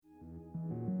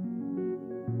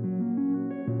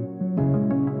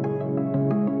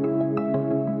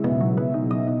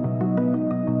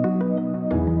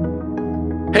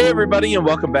everybody, and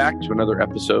welcome back to another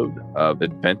episode of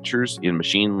Adventures in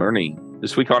Machine Learning.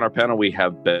 This week on our panel, we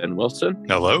have Ben Wilson.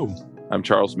 Hello. I'm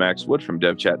Charles Max Wood from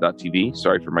DevChat.tv.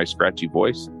 Sorry for my scratchy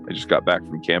voice. I just got back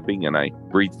from camping and I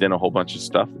breathed in a whole bunch of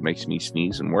stuff that makes me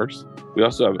sneeze and worse. We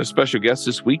also have a special guest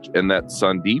this week, and that's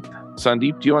Sandeep.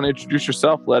 Sandeep, do you want to introduce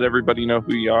yourself? Let everybody know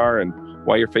who you are and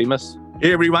why you're famous.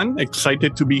 Hey everyone,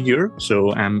 excited to be here.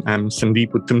 So I'm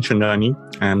Sandeep Uttamchandani.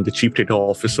 I'm the Chief Data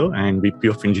Officer and VP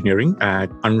of Engineering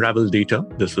at Unravel Data.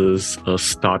 This is a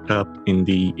startup in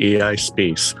the AI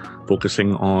space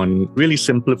focusing on really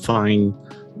simplifying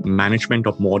management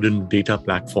of modern data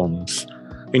platforms.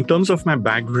 In terms of my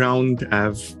background,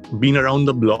 I've been around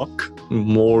the block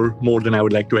more than I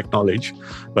would like to acknowledge,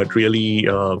 but really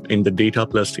in the data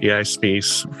plus AI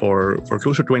space for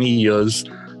close to 20 years,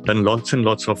 done lots and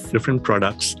lots of different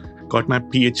products, got my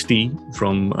PhD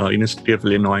from University of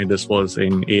Illinois. This was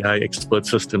in AI expert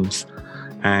systems.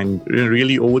 And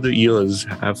really over the years,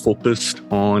 have focused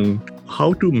on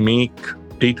how to make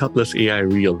data plus AI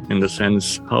real, in the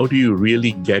sense, how do you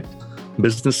really get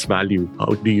business value?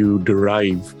 How do you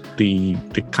derive the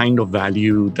kind of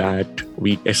value that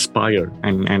we aspire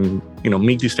and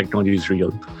make these technologies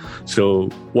real? So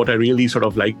what I really sort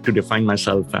of like to define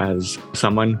myself as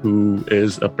someone who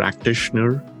is a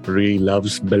practitioner, really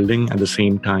loves building, at the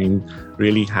same time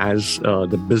really has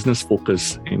the business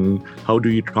focus in how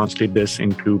do you translate this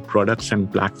into products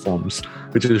and platforms,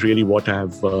 which is really what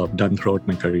I've done throughout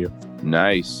my career.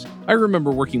 Nice. I remember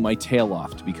working my tail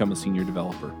off to become a senior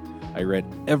developer. I read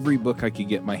every book I could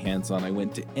get my hands on. I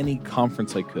went to any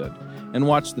conference I could and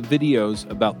watched the videos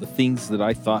about the things that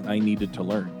I thought I needed to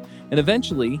learn. And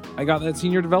eventually, I got that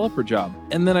senior developer job.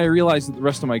 And then I realized that the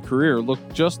rest of my career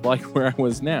looked just like where I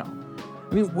was now.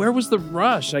 I mean, where was the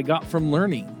rush I got from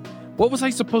learning? What was I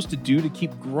supposed to do to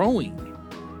keep growing?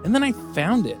 And then I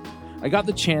found it. I got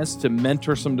the chance to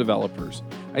mentor some developers.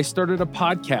 I started a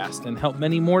podcast and helped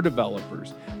many more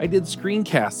developers. I did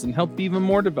screencasts and helped even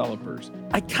more developers.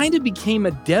 I kind of became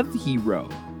a dev hero.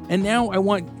 And now I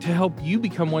want to help you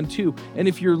become one too. And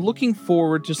if you're looking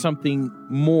forward to something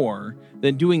more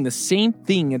than doing the same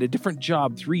thing at a different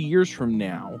job 3 years from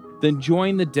now, then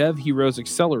join the Dev Heroes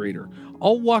Accelerator.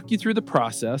 I'll walk you through the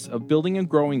process of building and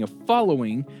growing a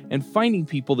following and finding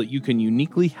people that you can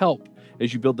uniquely help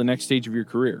as you build the next stage of your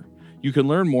career. You can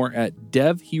learn more at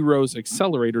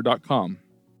devheroesaccelerator.com.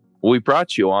 Well, we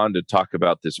brought you on to talk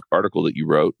about this article that you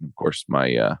wrote. Of course,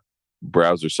 my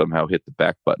browser somehow hit the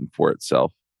back button for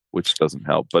itself, which doesn't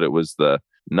help. But it was the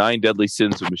 9 Deadly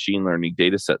Sins of Machine Learning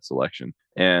dataset selection.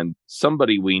 And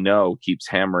somebody we know keeps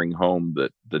hammering home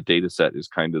that the dataset is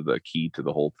kind of the key to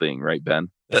the whole thing, right, Ben?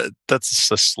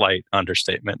 That's a slight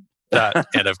understatement.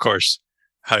 And of course,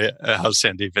 how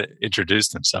Sandeep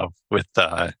introduced himself with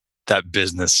that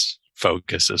business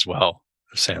focus as well,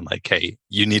 saying like, hey,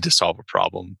 you need to solve a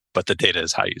problem, but the data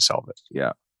is how you solve it.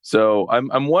 Yeah. So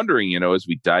I'm wondering, as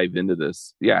we dive into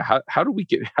this, how do we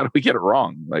get it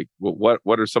wrong? Like,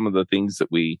 what are some of the things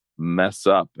that we mess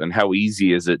up, and how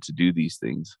easy is it to do these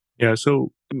things? Yeah.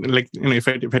 So if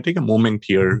I take a moment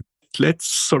here, let's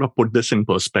sort of put this in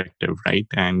perspective, right?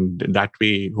 And that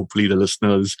way, hopefully the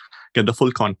listeners get the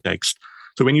full context.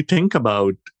 So when you think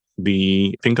about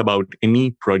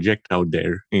any project out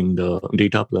there in the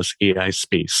data plus AI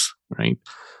space, right?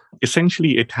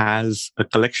 Essentially, it has a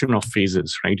collection of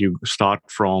phases, right? You start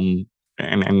from,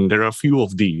 and there are a few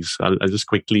of these. I'll just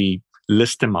quickly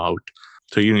list them out.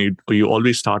 So you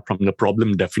always start from the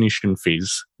problem definition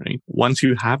phase, right? Once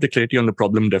you have the clarity on the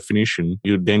problem definition,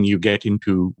 you get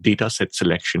into data set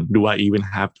selection. Do I even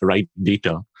have the right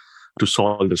data to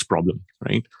solve this problem,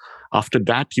 right? After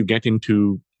that, you get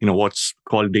into what's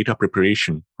called data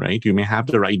preparation, right? You may have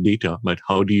the right data, but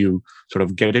how do you sort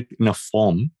of get it in a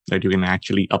form that you can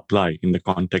actually apply in the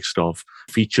context of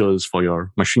features for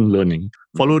your machine learning?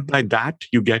 Followed by that,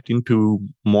 you get into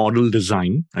model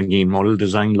design. Again, model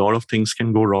design, a lot of things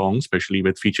can go wrong, especially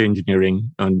with feature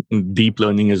engineering. And deep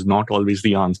learning is not always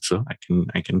the answer.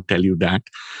 I can tell you that.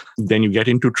 Then you get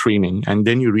into training, and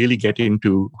then you really get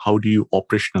into how do you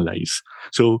operationalize.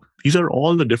 So these are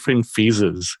all the different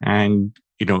phases. And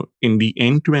in the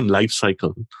end-to-end life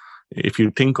cycle, if you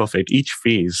think of it, each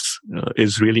phase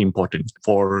is really important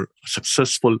for a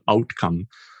successful outcome.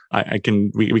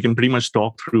 We can pretty much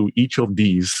talk through each of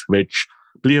these, which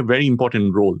play a very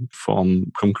important role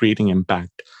from creating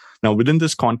impact. Now, within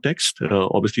this context,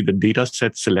 obviously the data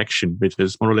set selection, which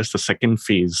is more or less the second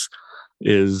phase,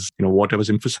 is what I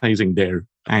was emphasizing there.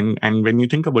 And when you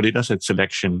think about data set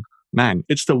selection, man,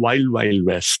 it's the wild, wild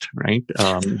west, right?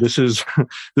 This is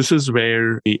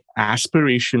where the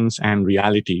aspirations and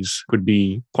realities could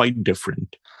be quite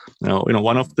different. Now,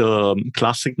 one of the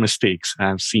classic mistakes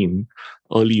I've seen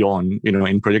early on,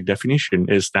 in project definition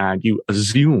is that you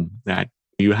assume that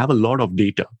you have a lot of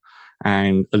data,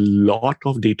 and a lot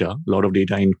of data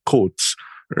in quotes,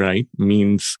 right,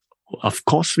 means of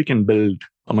course we can build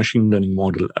a machine learning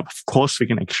model. Of course we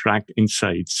can extract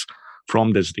insights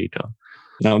from this data.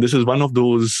 Now, this is one of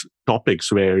those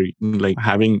topics where like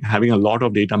having a lot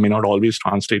of data may not always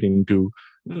translate into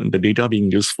the data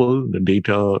being useful, the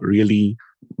data really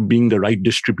being the right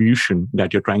distribution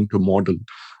that you're trying to model.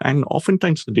 And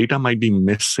oftentimes the data might be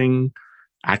missing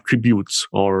attributes,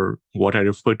 or what I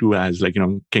refer to as like,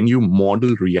 can you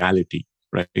model reality,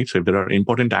 right? So if there are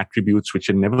important attributes which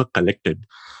are never collected,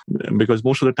 because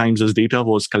most of the times this data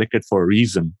was collected for a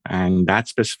reason, and that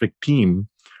specific team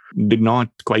did not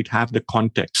quite have the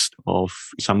context of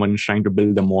someone trying to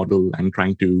build a model and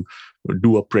trying to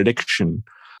do a prediction.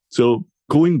 So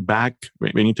going back,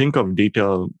 when you think of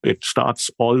data, it starts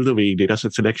all the way, data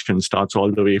set selection starts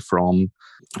all the way from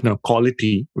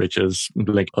quality, which is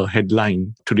like a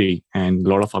headline today and a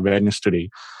lot of awareness today.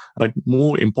 But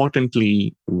more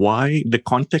importantly, why the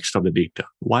context of the data?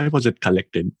 Why was it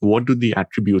collected? What do the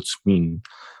attributes mean?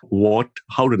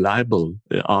 How reliable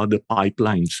are the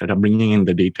pipelines that are bringing in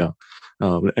the data?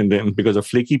 And then because a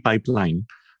flaky pipeline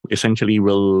essentially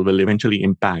will eventually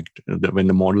impact when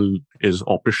the model is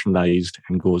operationalized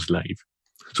and goes live.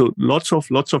 So lots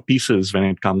of pieces when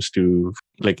it comes to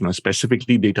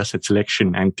specifically data set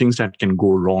selection and things that can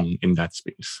go wrong in that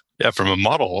space. Yeah, from a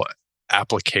model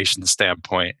application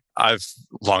standpoint, I've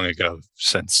long ago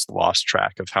since lost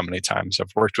track of how many times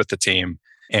I've worked with the team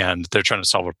and they're trying to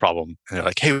solve a problem. And they're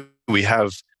like, hey, we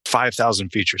have 5,000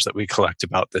 features that we collect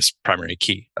about this primary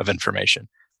key of information.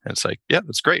 And it's like, yeah,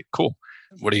 that's great. Cool.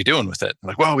 What are you doing with it? I'm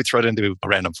like, well, we throw it into a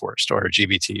random forest or a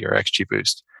GBT or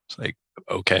XGBoost. It's like,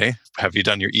 okay, have you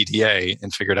done your EDA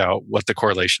and figured out what the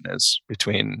correlation is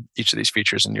between each of these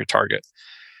features and your target?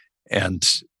 And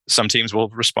some teams will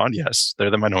respond, yes, they're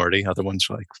the minority. Other ones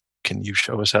are like, can you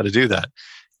show us how to do that?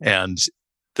 And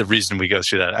the reason we go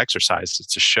through that exercise is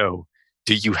to show,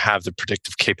 do you have the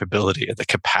predictive capability or the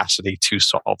capacity to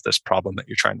solve this problem that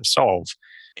you're trying to solve?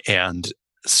 And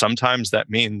sometimes that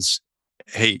means,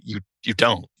 hey, you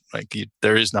don't.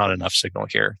 There is not enough signal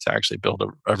here to actually build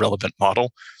a relevant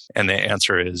model. And the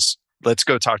answer is, let's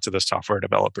go talk to the software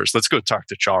developers. Let's go talk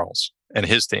to Charles and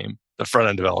his team, the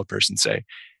front-end developers, and say,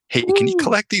 hey, can you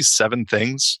collect these 7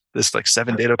 things, this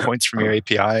 7 data points from your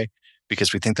API,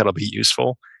 because we think that'll be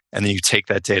useful. And then you take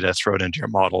that data, throw it into your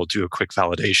model, do a quick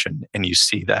validation, and you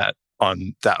see that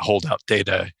on that holdout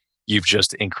data, you've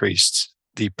just increased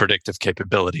the predictive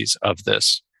capabilities of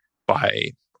this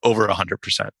by over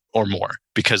 100% or more,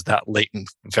 because that latent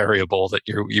variable that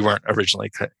you weren't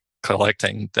originally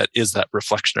collecting, that is that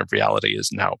reflection of reality, is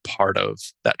now part of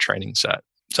that training set.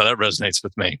 So that resonates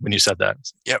with me when you said that.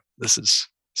 Yep, this is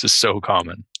so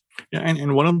common. Yeah,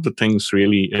 and one of the things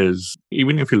really is,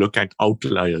 even if you look at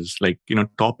outliers,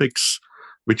 topics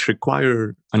which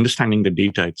require understanding the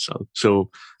data itself. So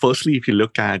firstly, if you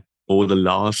look at over the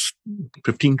last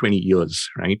 15, 20 years,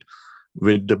 right,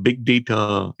 with the big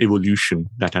data evolution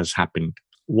that has happened,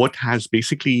 what has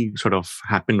basically sort of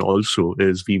happened also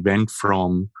is we went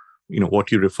from,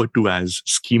 what you refer to as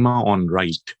schema on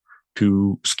write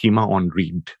to schema on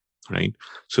read, right?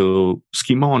 So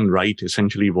schema on write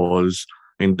essentially was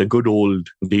in the good old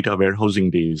data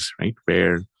warehousing days, right?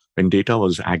 Where when data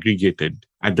was aggregated,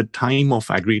 at the time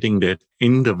of aggregating it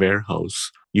in the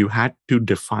warehouse, you had to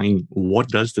define, what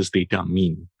does this data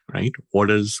mean, right?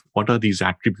 What are these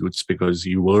attributes? Because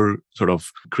you were sort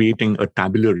of creating a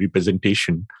tabular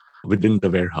representation within the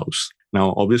warehouse.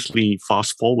 Now, obviously,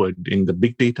 fast forward in the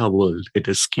big data world, it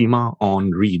is schema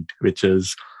on read, which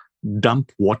is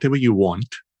dump whatever you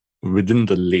want within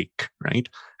the lake, right?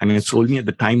 And it's only at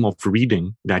the time of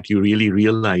reading that you really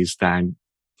realize that,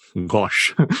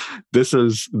 gosh, this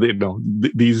is,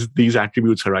 these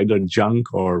attributes are either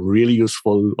junk or really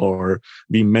useful, or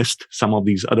we missed some of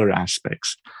these other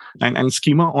aspects. And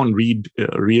schema on read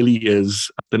really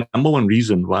is the number one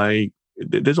reason why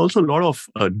there's also a lot of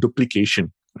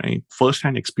duplication, right?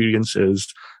 First-hand experience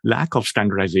is lack of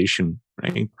standardization,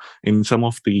 right? In some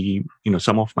of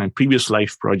my previous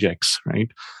life projects,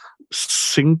 right?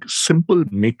 Simple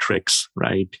metrics,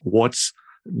 right? What's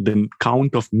the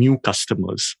count of new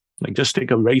customers? Just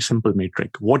take a very simple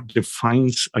metric. What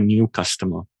defines a new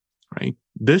customer, right?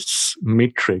 This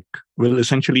metric will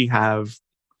essentially have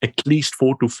at least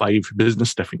 4 to 5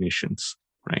 business definitions.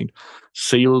 right?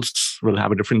 Sales will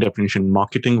have a different definition.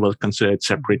 Marketing will consider it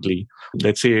separately.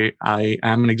 Let's say I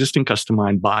am an existing customer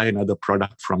and buy another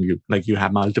product from you, like you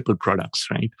have multiple products,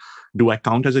 right? Do I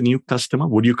count as a new customer?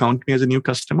 Would you count me as a new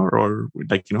customer? Or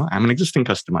I'm an existing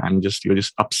customer. You're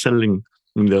just upselling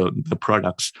the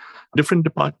products. Different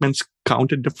departments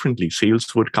count it differently.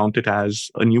 Sales would count it as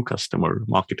a new customer.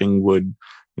 Marketing would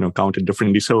count it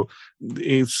differently. So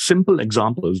simple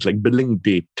examples like billing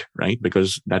date, right?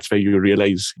 Because that's where you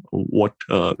realize what,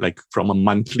 from a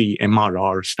monthly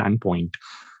MRR standpoint,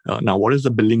 now what is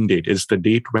the billing date? Is the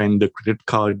date when the credit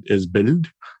card is billed?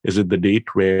 Is it the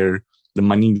date where the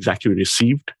money is actually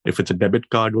received? If it's a debit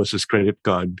card versus credit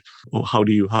card, how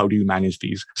do you manage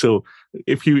these? So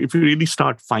if you really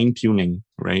start fine tuning,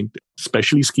 right,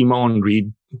 especially schema on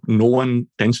read, no one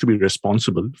tends to be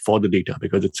responsible for the data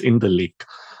because it's in the lake.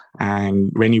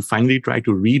 And when you finally try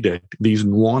to read it, these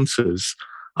nuances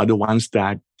are the ones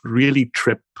that really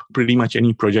trip pretty much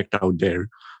any project out there,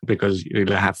 because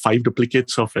you'll have 5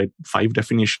 duplicates of it, 5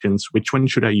 definitions. Which one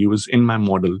should I use in my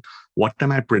model? What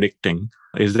am I predicting?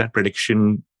 Is that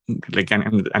prediction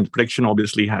and prediction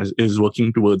obviously is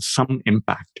working towards some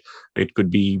impact. It could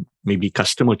be maybe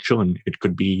customer churn. It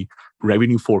could be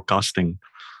revenue forecasting.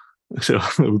 So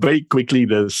very quickly,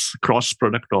 this cross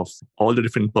product of all the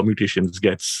different permutations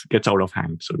gets out of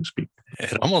hand, so to speak.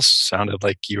 It almost sounded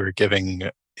like you were giving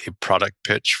a product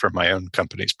pitch for my own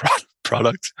company's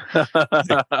product,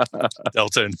 like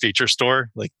Delta and Feature Store.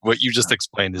 Like what you just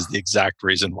explained is the exact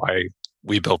reason why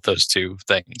we built those 2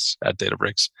 things at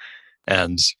Databricks.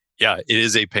 And yeah, it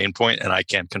is a pain point, and I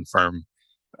can confirm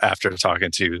after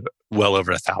talking to well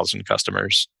over 1,000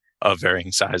 customers of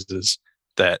varying sizes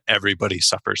that everybody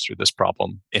suffers through this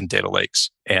problem in data lakes,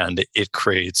 and it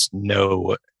creates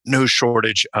no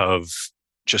shortage of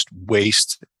just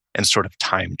waste and sort of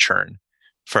time churn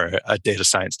for a data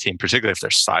science team, particularly if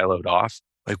they're siloed off.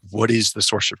 Like, what is the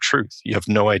source of truth? You have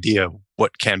no idea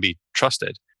what can be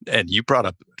trusted. And you brought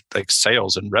up like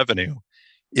sales and revenue.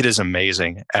 It is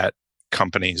amazing at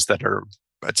companies that are,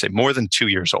 I'd say, more than 2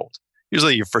 years old.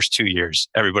 Usually your first 2 years,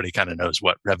 everybody kind of knows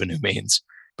what revenue means.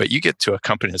 But you get to a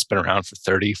company that's been around for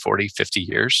 30, 40, 50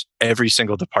 years, every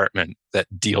single department that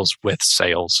deals with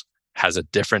sales has a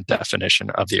different definition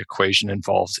of the equation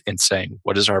involved in saying,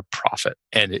 what is our profit?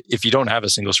 And if you don't have a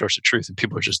single source of truth and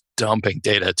people are just dumping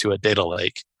data to a data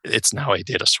lake, it's now a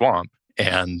data swamp.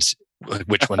 And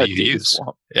which one do you use?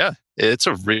 Swamp. Yeah, it's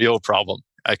a real problem.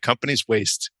 Companies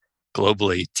waste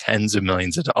globally tens of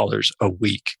millions of dollars a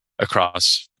week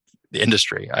across the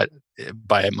industry,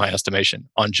 by my estimation,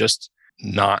 on just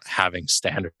not having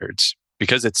standards,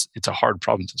 because it's a hard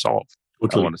problem to solve.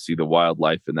 I want to see the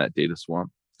wildlife in that data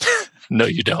swamp. No,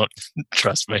 you don't.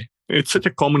 Trust me. It's such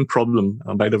a common problem.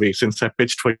 By the way, since I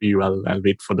pitched for you, I'll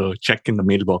wait for the check in the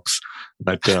mailbox.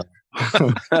 But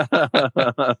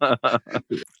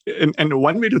and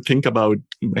one way to think about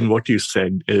and what you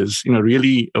said is,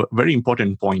 really a very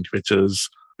important point, which is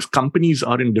companies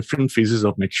are in different phases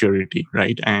of maturity,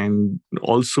 right? And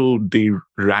also they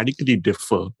radically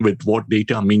differ with what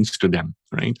data means to them,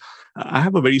 right? I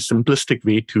have a very simplistic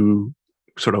way to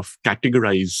sort of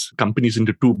categorize companies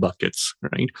into 2 buckets,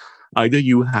 right? Either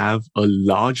you have a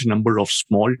large number of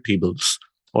small tables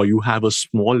or you have a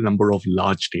small number of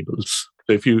large tables.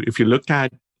 So if you look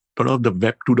at sort of the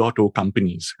Web 2.0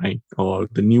 companies, right, or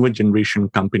the newer generation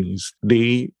companies,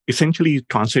 they essentially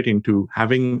translate into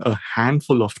having a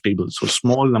handful of tables, so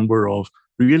small number of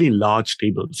really large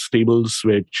tables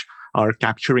which are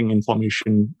capturing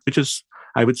information, which is,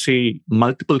 I would say,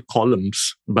 multiple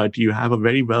columns, but you have a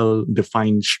very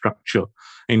well-defined structure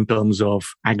in terms of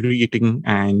aggregating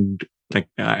and,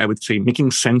 I would say,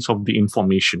 making sense of the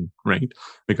information, right?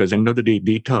 Because end of the day,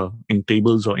 data in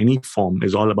tables or any form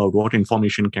is all about what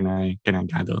information can I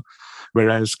gather.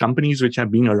 Whereas companies which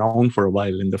have been around for a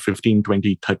while in the 15,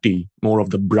 20, 30, more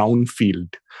of the brown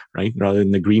field, right? Rather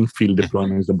than the green field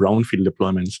deployments, the brown field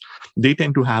deployments, they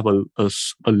tend to have a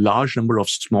large number of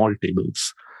small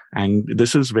tables. And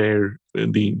this is where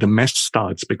the mess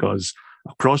starts, because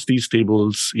across these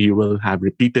tables, you will have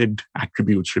repeated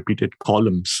attributes, repeated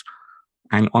columns.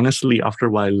 And honestly, after a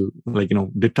while,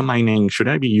 determining, should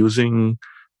I be using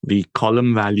the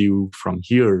column value from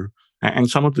here? And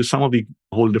some of the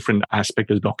whole different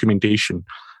aspect is documentation.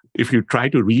 If you try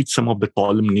to read some of the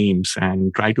column names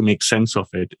and try to make sense of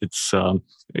it, it's, I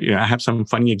have some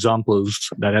funny examples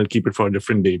that I'll keep it for a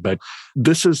different day. But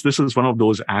this is one of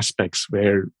those aspects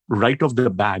where right off the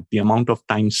bat, the amount of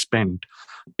time spent,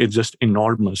 it's just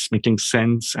enormous, making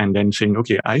sense. And then saying,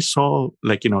 okay, I saw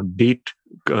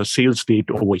sales date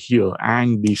over here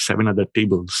and the 7 other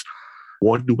tables.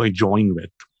 What do I join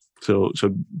with? So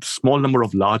small number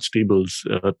of large tables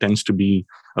tends to be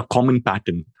a common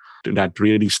pattern that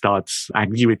really starts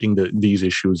aggravating these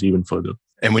issues even further.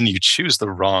 And when you choose the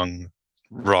wrong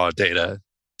raw data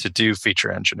to do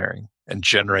feature engineering and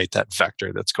generate that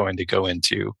vector that's going to go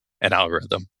into an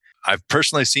algorithm, I've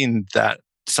personally seen that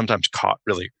sometimes caught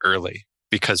really early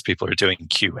because people are doing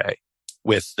QA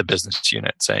with the business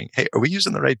unit saying, hey, are we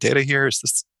using the right data here? Is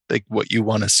this like what you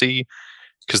want to see?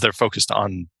 Because they're focused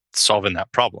on solving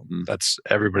that problem. That's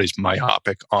everybody's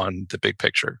myopic on the big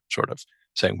picture, sort of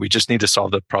saying we just need to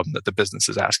solve the problem that the business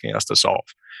is asking us to solve.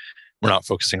 We're not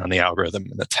focusing on the algorithm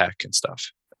and the tech and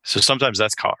stuff. So sometimes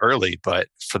that's caught early, but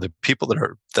for the people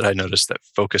that I notice that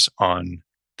focus on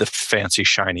the fancy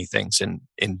shiny things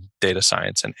in data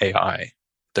science and AI,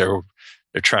 they're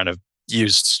trying to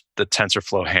use the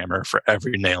TensorFlow hammer for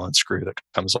every nail and screw that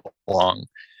comes along,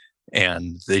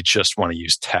 and they just want to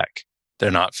use tech.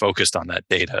 They're not focused on that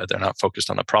data. They're not focused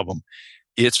on the problem.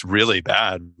 It's really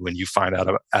bad when you find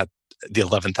out at the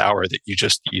 11th hour that you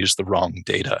just used the wrong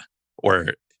data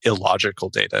or illogical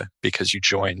data because you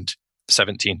joined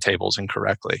 17 tables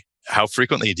incorrectly. How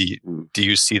frequently do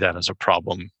you see that as a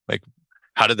problem? Like,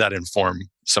 how did that inform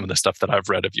some of the stuff that I've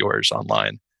read of yours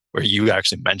online, where you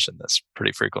actually mention this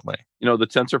pretty frequently? The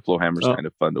TensorFlow hammer is kind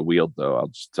of fun to wield, though. I'll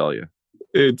just tell you.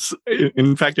 It sort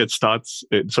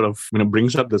of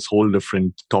brings up this whole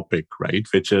different topic, right?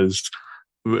 Which is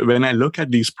when I look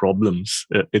at these problems,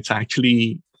 it's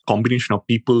actually a combination of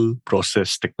people,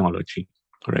 process, technology,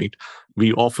 right?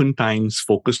 We oftentimes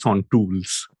focus on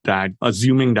tools that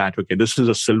assuming that, okay, this is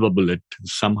a silver bullet.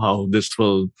 Somehow this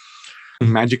will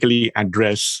magically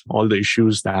address all the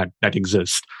issues that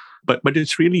exist. But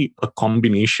it's really a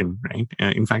combination, right?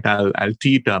 In fact, I'll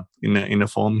tee it up in a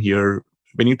form here.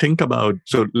 When you think about,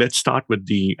 so let's start with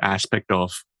the aspect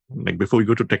of, like, before we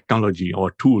go to technology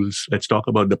or tools, let's talk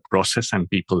about the process and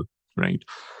people, right?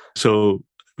 So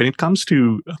when it comes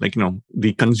to,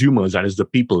 the consumers, that is the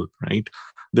people, right?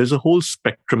 There's a whole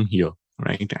spectrum here,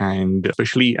 right? And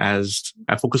especially as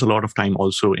I focus a lot of time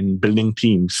also in building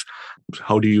teams,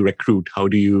 how do you recruit? How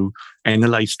do you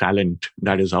analyze talent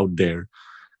that is out there?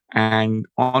 And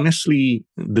honestly,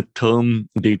 the term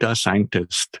data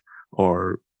scientist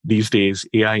or these days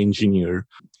AI engineer,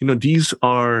 these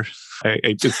are,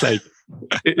 it's like,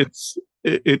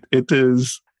 it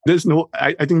is, there's no,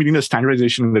 I think we need a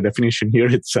standardization in the definition here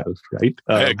itself, right?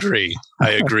 I agree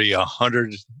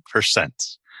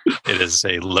 100%. It is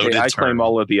a loaded term. I claim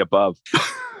all of the above.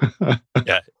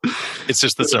 Yeah. It's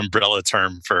just this umbrella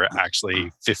term for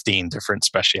actually 15 different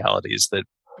specialities that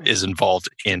is involved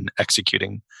in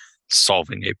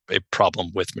solving a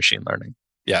problem with machine learning.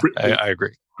 Yeah, I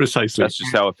agree. Precisely. That's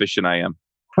just how efficient I am.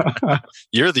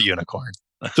 You're the unicorn.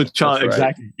 So, Charles,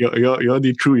 exactly. You're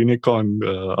the true unicorn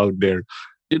out there.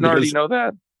 Didn't already know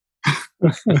that.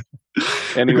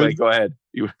 Anyway, go ahead.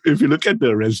 If you look at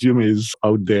the resumes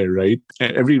out there, right?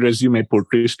 Every resume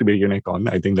portrays to be a unicorn.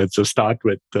 I think let's just start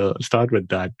with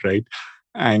that, right?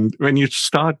 And when you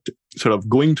start sort of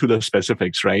going through the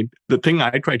specifics, right? The thing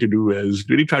I try to do is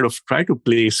really try to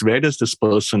place where does this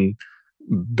person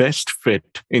best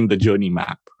fit in the journey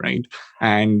map, right?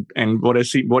 And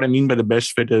what I mean by the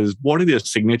best fit is what are their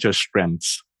signature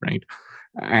strengths, right?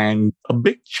 And a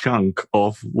big chunk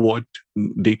of what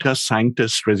data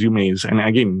scientist resumes, and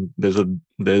again, there's a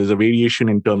variation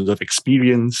in terms of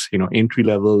experience, entry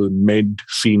level, mid,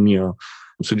 senior.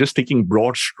 So just taking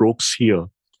broad strokes here,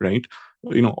 right?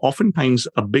 Oftentimes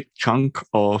a big chunk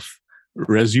of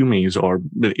resumes or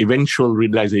the eventual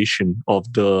realization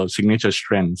of the signature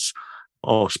strengths,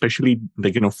 or especially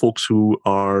folks who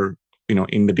are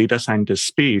in the data scientist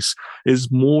space,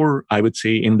 is more, I would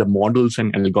say, in the models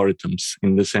and algorithms,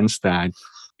 in the sense that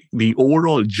the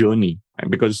overall journey,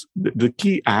 because the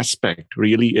key aspect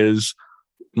really is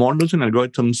models and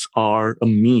algorithms are a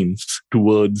means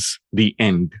towards the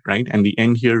end, right? And the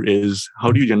end here is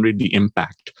how do you generate the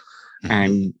impact?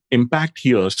 And impact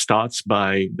here starts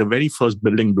by the very first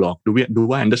building block.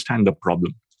 Do I understand the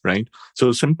problem, right?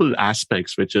 So simple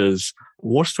aspects, which is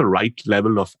what's the right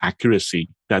level of accuracy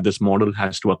that this model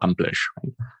has to accomplish,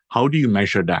 right? How do you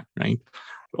measure that, right?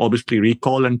 Obviously,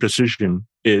 recall and precision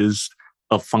is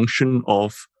a function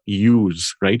of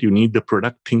use, right? You need the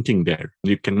product thinking there.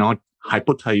 You cannot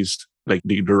hypothesize like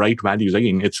the right values.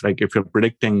 Again, it's like if you're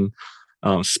predicting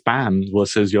spam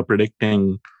versus you're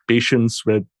predicting patients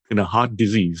with heart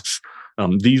disease,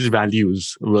 these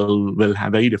values will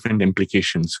have very different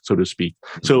implications, so to speak.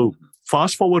 So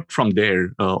fast forward from there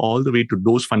all the way to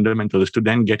those fundamentals to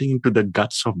then getting into the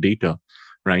guts of data,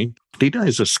 right? Data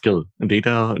is a skill.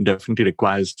 Data definitely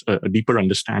requires a deeper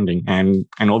understanding. And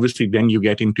obviously then you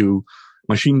get into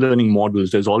machine learning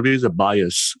models, there's always a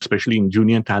bias, especially in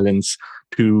junior talents,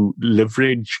 to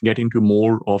get into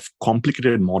more of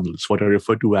complicated models, what I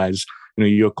refer to as,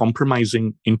 you're compromising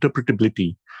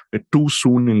interpretability too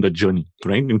soon in the journey,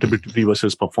 right? Interpretability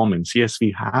versus performance. Yes,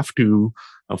 we have to,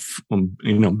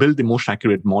 build the most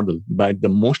accurate model, but the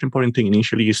most important thing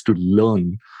initially is to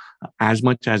learn as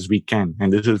much as we can.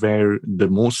 And this is where the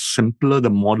most simpler the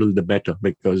model, the better,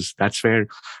 because that's where,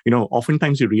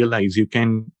 oftentimes you realize you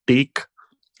can take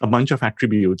a bunch of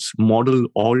attributes, model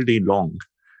all day long,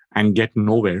 and get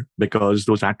nowhere because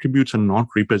those attributes are not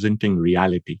representing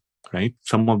reality, right?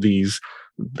 Some of these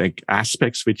like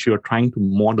aspects which you're trying to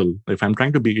model, if I'm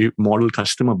trying to model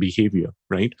customer behavior,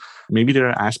 right? Maybe there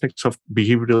are aspects of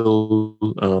behavioral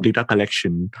data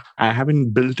collection. I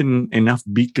haven't built in enough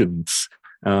beacons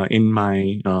in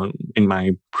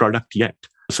my product yet.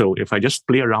 So if I just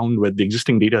play around with the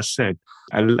existing data set,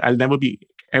 I'll never be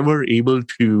ever able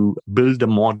to build a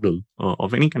model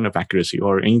of any kind of accuracy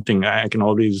or anything. I can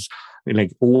always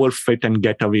like overfit and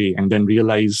get away, and then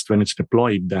realize when it's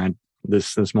deployed that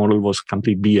this model was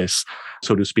complete BS,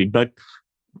 so to speak. But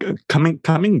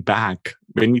coming back,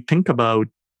 when we think about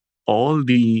all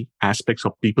the aspects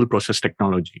of people process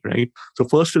technology, right? So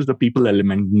first is the people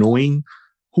element, knowing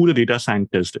who the data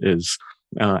scientist is.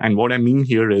 And what I mean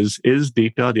here is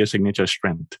data their signature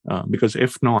strength? Because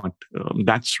if not,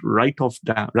 that's right off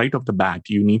the bat,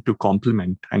 you need to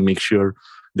complement and make sure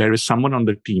there is someone on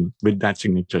the team with that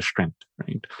signature strength,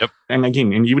 right? Yep. And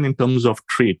again, and even in terms of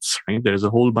traits, right? There's a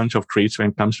whole bunch of traits when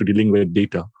it comes to dealing with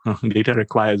data. Data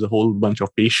requires a whole bunch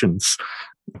of patience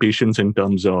in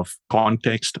terms of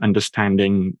context,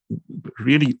 understanding,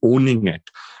 really owning it.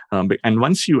 And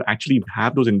once you actually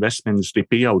have those investments, they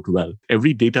pay out well.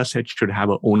 Every data set should have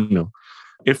an owner.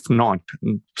 If not,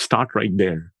 start right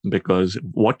there, because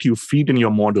what you feed in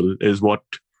your model is what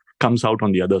comes out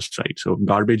on the other side. So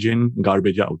garbage in,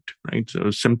 garbage out, right?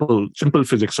 So simple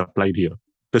physics applied here.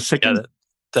 The second...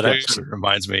 that actually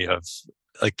reminds me of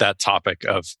like that topic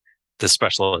of the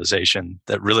specialization.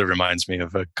 That really reminds me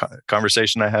of a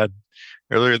conversation I had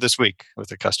earlier this week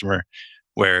with a customer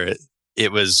where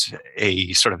it was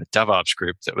a sort of a DevOps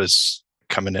group that was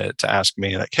coming to ask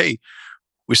me like, hey,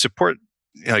 we support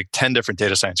like 10 different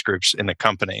data science groups in the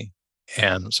company.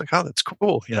 And I was like, oh, that's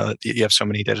cool. You have so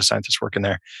many data scientists working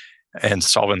there and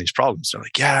solving these problems. They're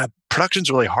like, yeah,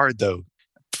 production's really hard though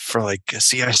for like a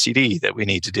CI/CD that we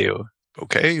need to do.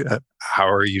 Okay, how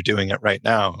are you doing it right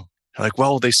now? They're like,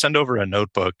 well, they send over a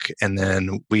notebook and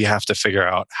then we have to figure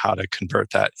out how to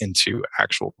convert that into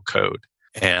actual code.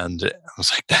 And I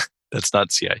was like, that's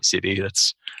not CI/CD.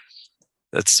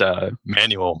 That's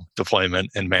manual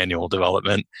deployment and manual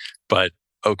development. But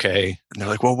okay. And they're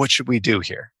like, well, what should we do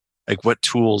here? Like, what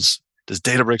tools does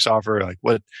Databricks offer? Like,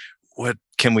 what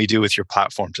can we do with your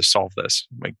platform to solve this?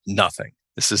 Like, nothing.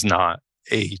 This is not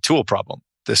a tool problem.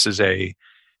 This is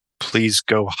please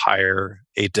go hire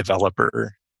a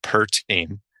developer per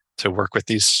team to work with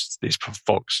these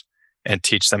folks and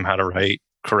teach them how to write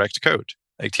correct code.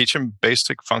 Like, teach them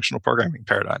basic functional programming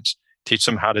paradigms. Teach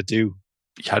them how to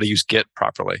use Git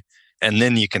properly. And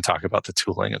then you can talk about the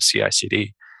tooling of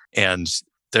CI/CD. And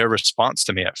their response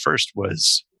to me at first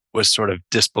was sort of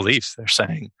disbelief. They're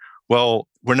saying, well,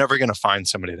 we're never going to find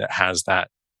somebody that has that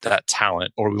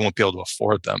talent, or we won't be able to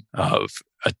afford them, of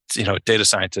a data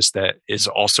scientist that is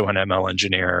also an ML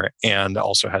engineer and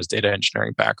also has data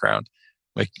engineering background.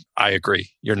 Like, I agree.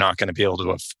 You're not going to be able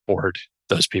to afford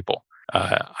those people.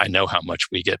 I know how much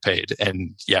we get paid,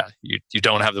 and yeah, you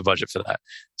don't have the budget for that.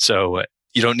 So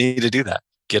you don't need to do that.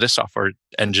 Get a software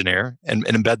engineer and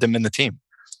embed them in the team,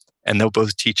 and they'll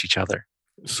both teach each other.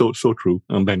 So true.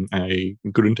 Ben, I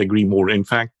couldn't agree more. In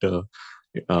fact,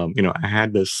 I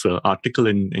had this article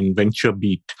in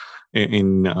VentureBeat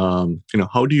in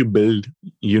how do you build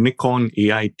unicorn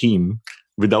AI team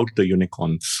without the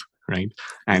unicorns, right?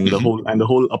 And the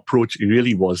whole approach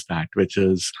really was that, which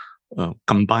is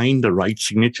combine the right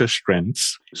signature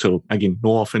strengths. So again,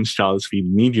 no offense, Charles, we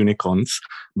need unicorns,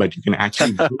 but you can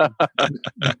actually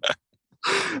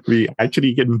we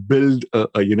actually can build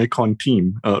a unicorn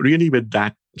team really with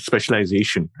that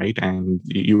specialization, right? And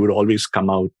you would always come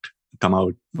out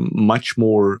much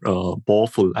more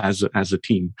powerful as a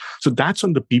team. So that's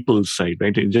on the people side,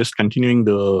 right? And just continuing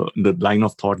the line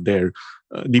of thought there,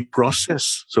 the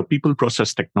process. So people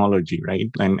process technology, right?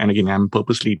 And again, I'm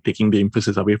purposely taking the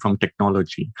emphasis away from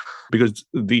technology, because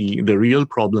the real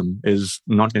problem is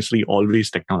not necessarily always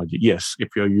technology. Yes, if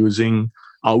you're using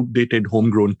outdated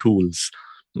homegrown tools,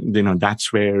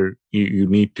 that's where you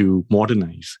need to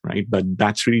modernize, right? But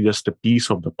that's really just a piece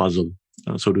of the puzzle,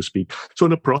 so to speak. So on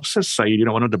the process side,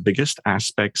 one of the biggest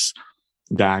aspects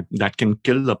that can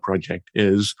kill the project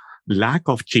is lack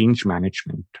of change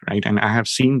management, right? And I have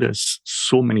seen this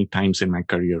so many times in my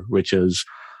career, which is,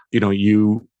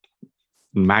 you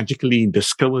magically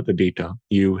discover the data,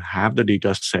 you have the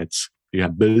data sets, you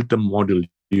have built the model,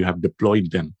 you have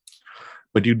deployed them,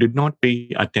 but you did not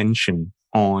pay attention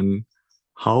on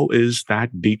how is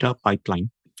that data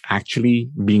pipeline actually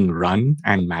being run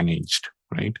and managed,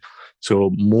 right?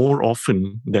 So more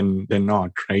often than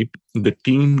not, right, the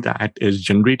team that is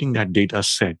generating that data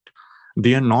set,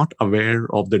 they are not aware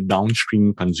of the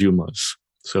downstream consumers.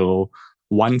 So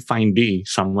one fine day,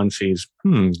 someone says,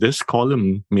 this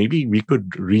column, maybe we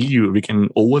can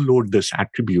overload this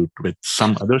attribute with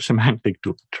some other semantic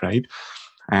to it, right?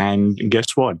 And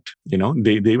guess what? They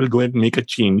will go ahead and make a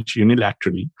change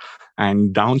unilaterally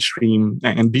and downstream.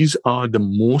 And these are the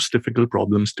most difficult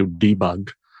problems to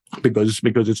debug because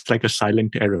it's like a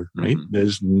silent error, right? Mm-hmm.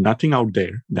 There's nothing out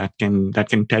there that can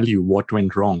tell you what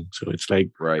went wrong. So it's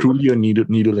like truly a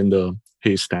needle in the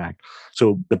haystack.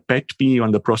 So the pet peeve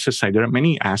on the process side, there are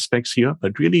many aspects here,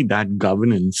 but really that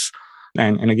governance.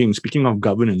 And again, speaking of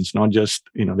governance, not just,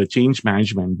 the change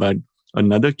management, but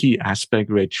another key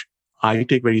aspect which I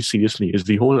take very seriously is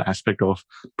the whole aspect of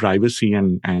privacy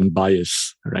and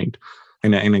bias, right?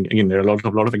 And again, there are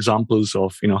a lot of examples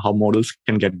of how models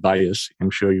can get biased. I'm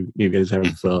sure you guys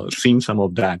have seen some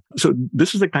of that. So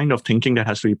this is the kind of thinking that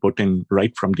has to be put in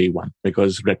right from day one,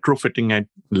 because retrofitting it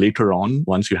later on,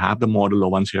 once you have the model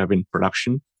or once you have in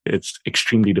production, it's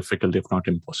extremely difficult, if not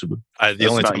impossible. The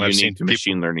only time I've seen to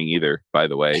machine learning either, by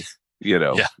the way.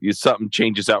 Something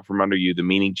changes out from under you, the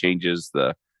meaning changes,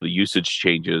 the usage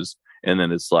changes, and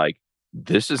then it's like,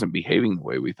 this isn't behaving the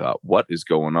way we thought. What is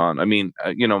going on? I mean,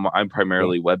 I'm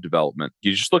primarily web development.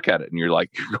 You just look at it and you're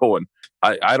going,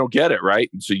 I don't get it, right?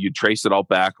 And so you trace it all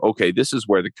back. Okay, this is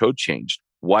where the code changed.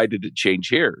 Why did it change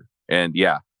here? And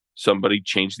somebody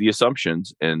changed the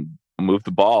assumptions and moved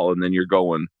the ball. And then you're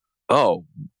going, oh,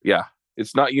 yeah,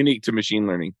 it's not unique to machine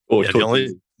learning.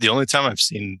 The only time I've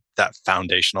seen that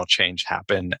foundational change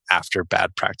happen after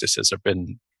bad practices have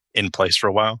been in place for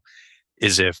a while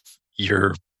is if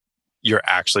you're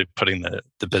actually putting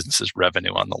the business's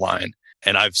revenue on the line.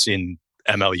 And I've seen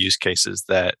ML use cases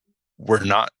that were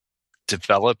not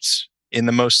developed in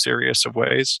the most serious of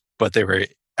ways, but they were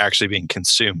actually being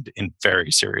consumed in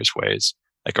very serious ways,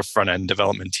 like a front-end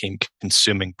development team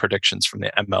consuming predictions from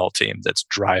the ML team that's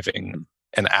driving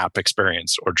an app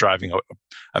experience or driving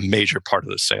a major part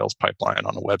of the sales pipeline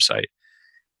on a website.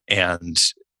 And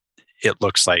it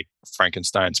looks like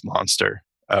Frankenstein's monster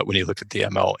when you look at the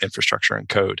ML infrastructure and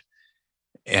code.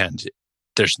 And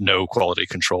there's no quality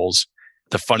controls.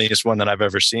 The funniest one that I've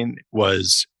ever seen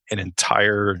was an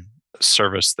entire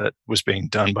service that was being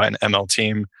done by an ML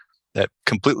team that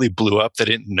completely blew up. They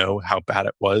didn't know how bad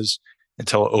it was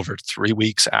until over 3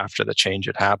 weeks after the change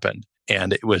had happened.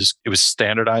 And it was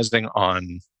standardizing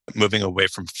on moving away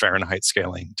from Fahrenheit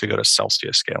scaling to go to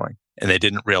Celsius scaling. And they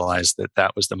didn't realize that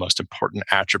that was the most important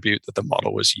attribute that the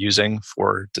model was using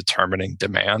for determining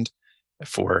demand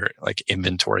for like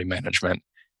inventory management.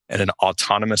 And an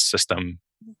autonomous system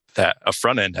that a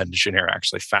front-end engineer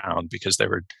actually found because they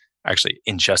were actually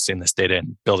ingesting this data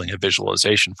and building a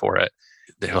visualization for it.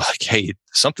 They were like, hey,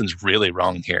 something's really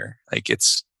wrong here. Like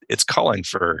it's calling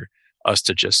for us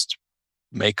to just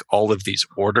make all of these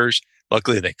orders.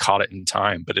 Luckily, they caught it in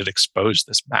time, but it exposed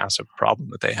this massive problem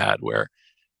that they had where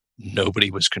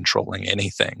nobody was controlling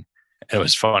anything. And it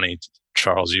was funny,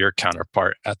 Charles, your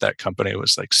counterpart at that company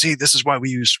was like, see, this is why we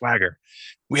use Swagger.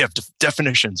 We have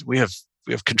definitions. We have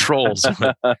controls.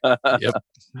 Yep,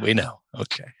 we know.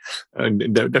 Okay.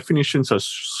 The definitions are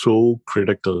so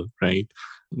critical, right?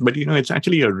 But, it's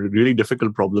actually a really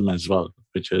difficult problem as well,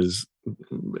 which is,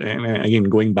 and again,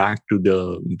 going back to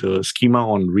the schema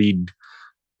on read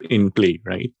in play,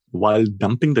 right? While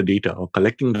dumping the data or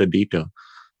collecting the data,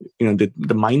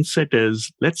 the mindset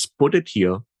is, let's put it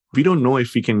here. We don't know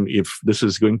if this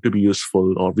is going to be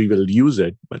useful or we will use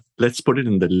it, but let's put it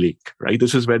in the lake, right?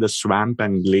 This is where the swamp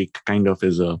and lake kind of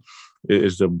is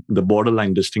the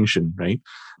borderline distinction, right?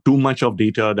 Too much of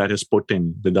data that is put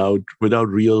in without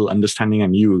real understanding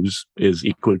and use is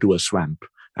equal to a swamp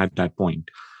at that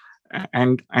point.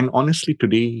 And honestly,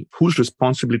 today, whose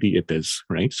responsibility it is,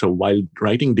 right? So while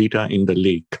writing data in the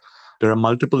lake, there are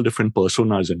multiple different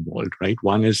personas involved, right?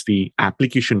 One is the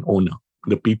application owner,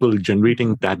 the people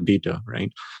generating that data,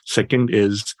 right? Second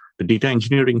is the data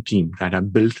engineering team that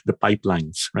have built the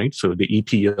pipelines, right? So the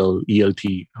ETL,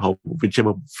 ELT,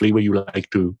 whichever flavor you like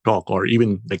to talk, or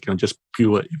even just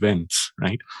pure events,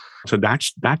 right? So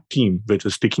that's that team which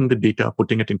is taking the data,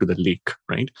 putting it into the lake,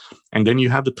 right? And then you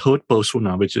have the third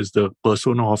persona, which is the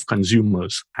persona of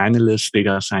consumers, analysts,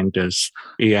 data scientists,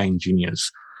 AI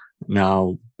engineers.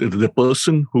 Now, the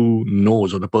person who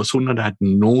knows, or the persona that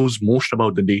knows most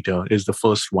about the data, is the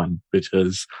first one, which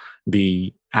is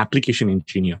the application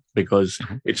engineer, because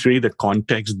it's really the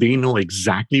context. They know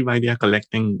exactly why they are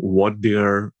collecting what they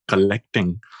are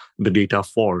collecting the data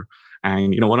for.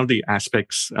 And, one of the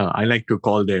aspects I like to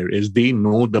call there is they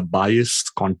know the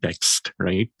biased context,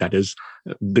 right? That is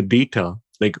the data.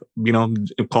 A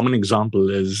common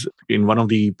example is in one of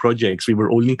the projects, we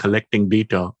were only collecting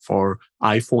data for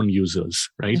iPhone users,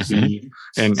 right?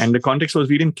 And the context was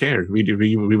we didn't care. We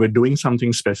were doing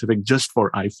something specific just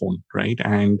for iPhone, right?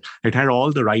 And it had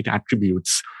all the right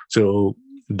attributes. So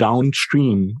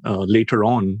downstream, later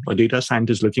on, a data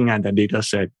scientist looking at that data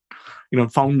set,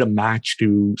 found a match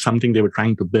to something they were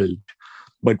trying to build.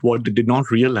 But what they did not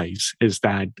realize is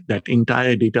that that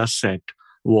entire data set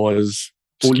was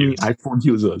only iPhone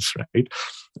users, right?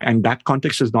 And that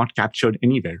context is not captured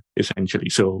anywhere, essentially.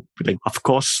 So, of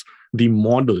course, the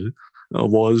model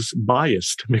was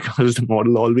biased because the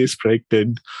model always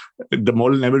predicted, the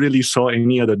model never really saw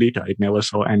any other data. It never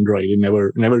saw Android. It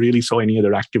never really saw any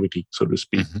other activity, so to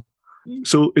speak.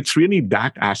 So it's really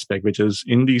that aspect, which is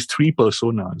in these three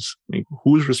personas,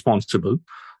 who's responsible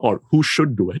or who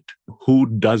should do it, who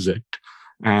does it,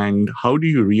 and how do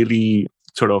you really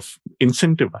sort of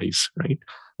incentivize, right?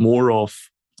 More of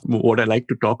what I like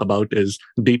to talk about is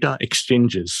data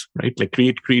exchanges, right? Like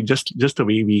create just the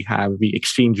way we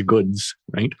exchange goods,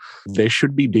 right? There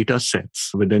should be data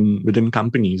sets within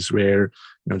companies where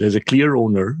there's a clear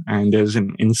owner and there's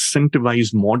an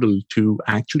incentivized model to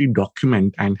actually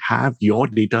document and have your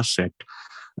data set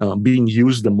being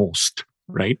used the most,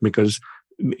 right? Because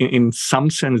in some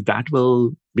sense, that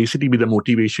will basically be the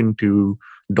motivation to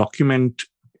document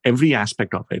every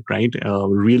aspect of it, right?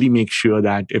 Really make sure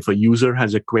that if a user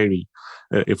has a query,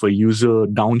 if a user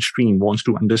downstream wants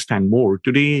to understand more,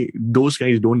 today, those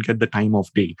guys don't get the time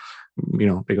of day,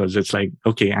 because it's like,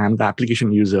 okay, I'm the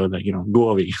application user, go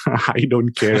away. I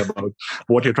don't care about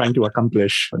what you're trying to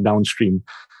accomplish downstream.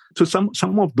 So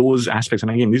some of those aspects, and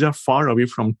again, these are far away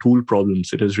from tool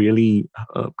problems. It is really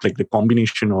like the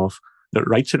combination of the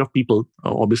right set of people,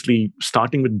 obviously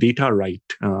starting with data right.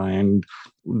 And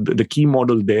the key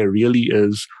model there really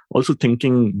is also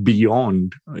thinking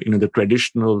beyond, the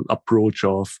traditional approach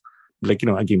of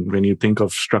again, when you think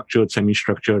of structured,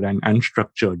 semi-structured, and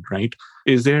unstructured, right?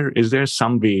 Is there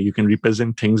some way you can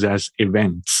represent things as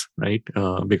events, right?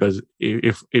 Because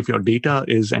if your data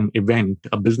is an event,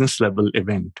 a business level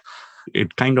event,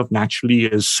 it kind of naturally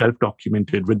is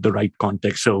self-documented with the right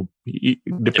context. So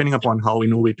depending upon how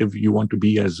innovative you want to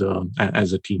be as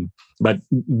a team. But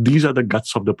these are the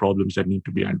guts of the problems that need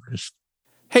to be addressed.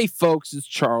 Hey folks, it's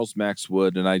Charles Max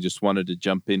Wood, and I just wanted to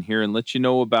jump in here and let you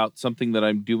know about something that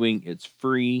I'm doing. It's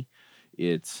free.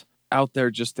 It's out there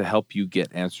just to help you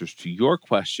get answers to your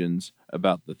questions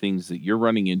about the things that you're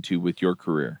running into with your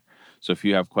career. So if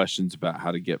you have questions about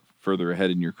how to get further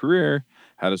ahead in your career,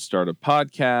 how to start a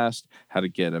podcast, how to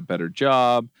get a better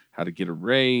job, how to get a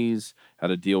raise, how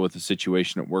to deal with a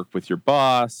situation at work with your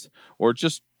boss, or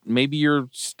just maybe you're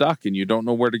stuck and you don't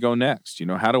know where to go next.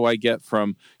 How do I get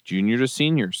from junior to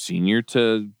senior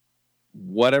to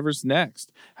whatever's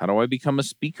next? How do I become a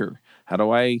speaker? How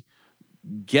do I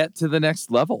get to the next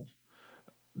level?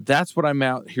 That's what I'm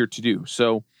out here to do.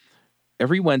 So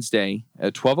every Wednesday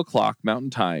at 12 o'clock Mountain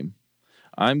Time,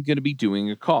 I'm going to be doing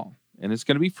a call, and it's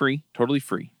going to be free, totally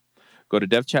free. Go to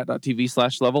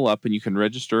devchat.tv/levelup and you can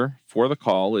register for the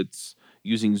call. It's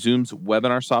using Zoom's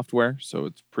webinar software, so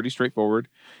it's pretty straightforward.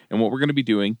 And what we're going to be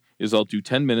doing is I'll do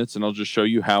 10 minutes and I'll just show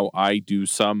you how I do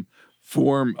some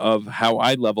form of how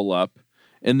I level up.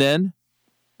 And then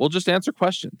we'll just answer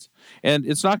questions. And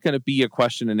it's not going to be a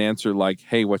question and answer like,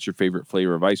 hey, what's your favorite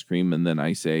flavor of ice cream? And then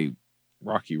I say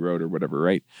Rocky Road or whatever,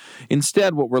 right?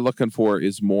 Instead, what we're looking for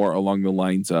is more along the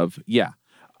lines of,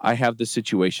 I have this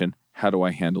situation. How do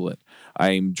I handle it?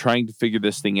 I'm trying to figure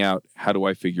this thing out. How do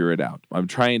I figure it out? I'm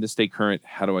trying to stay current.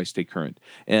 How do I stay current?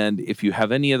 And if you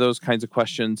have any of those kinds of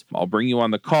questions, I'll bring you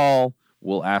on the call.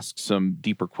 We'll ask some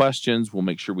deeper questions. We'll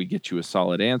make sure we get you a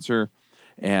solid answer.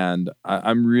 And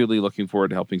I'm really looking forward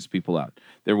to helping some people out.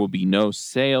 There will be no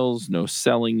sales, no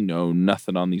selling, no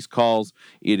nothing on these calls.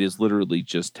 It is literally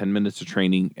just 10 minutes of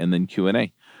training and then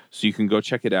Q&A. So you can go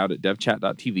check it out at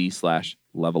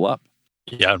devchat.tv/levelup.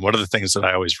 Yeah, and one of the things that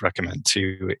I always recommend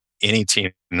to any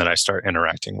team that I start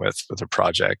interacting with a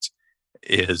project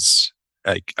is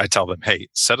I tell them, hey,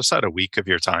 set aside a week of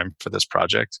your time for this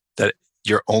project. That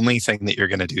your only thing that you're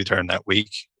going to do during that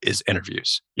week is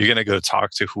interviews. You're going to go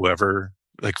talk to whoever,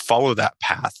 like follow that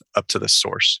path up to the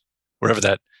source, wherever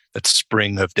that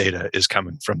spring of data is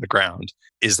coming from the ground.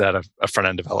 Is that a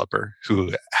front-end developer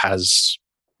who has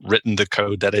written the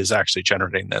code that is actually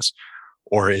generating this?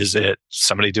 Or is it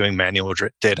somebody doing manual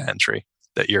data entry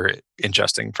that you're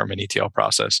ingesting from an ETL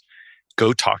process?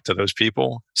 Go talk to those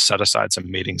people, set aside some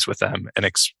meetings with them, and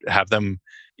have them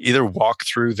either walk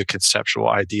through the conceptual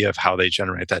idea of how they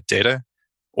generate that data,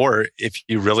 or if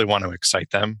you really want to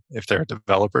excite them, if they're a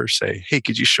developer, say, hey,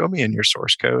 could you show me in your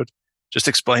source code? Just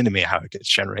explain to me how it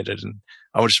gets generated. And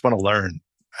I would just want to learn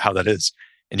how that is.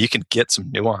 And you can get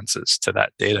some nuances to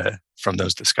that data from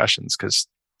those discussions. Because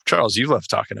Charles, you love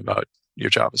talking about your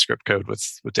JavaScript code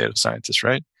with data scientists,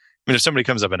 right? I mean, if somebody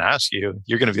comes up and asks you,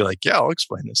 you're going to be like, yeah, I'll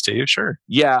explain this to you. Sure.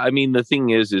 Yeah. I mean, the thing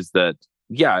is that,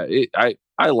 yeah,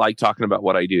 I like talking about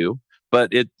what I do, but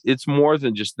it's more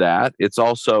than just that. It's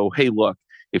also, hey, look,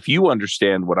 if you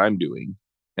understand what I'm doing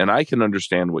and I can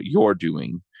understand what you're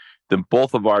doing, then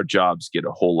both of our jobs get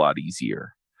a whole lot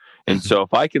easier. And so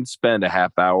if I can spend a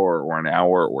half hour or an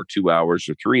hour or 2 hours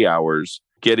or 3 hours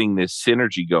getting this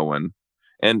synergy going,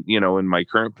 and, in my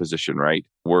current position, right,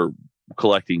 we're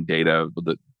collecting data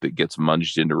that gets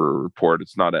munged into a report.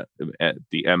 It's not at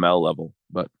the ML level,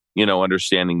 but,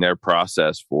 understanding their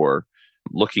process for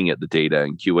looking at the data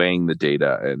and QAing the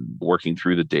data and working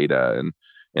through the data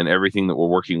and everything that we're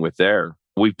working with there.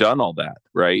 We've done all that,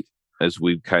 right? As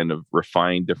we've kind of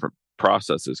refined different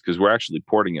processes, because we're actually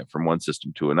porting it from one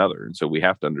system to another. And so we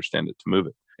have to understand it to move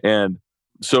it. And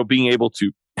so being able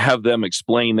to have them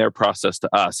explain their process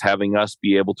to us, having us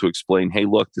be able to explain, hey,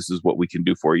 look, this is what we can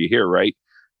do for you here, right?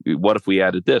 What if we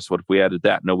added this? What if we added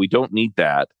that? No, we don't need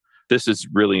that. This is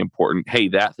really important. Hey,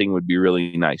 that thing would be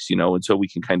really nice, and so we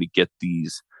can kind of get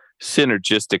these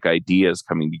synergistic ideas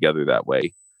coming together that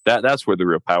way. That's where the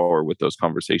real power with those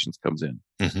conversations comes in.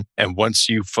 Mm-hmm. And once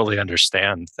you fully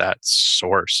understand that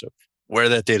source of where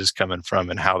that data is coming from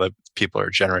and how the people are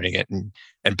generating it and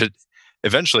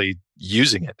eventually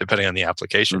using it, depending on the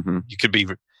application, you could be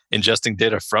ingesting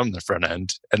data from the front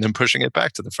end and then pushing it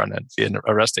back to the front end via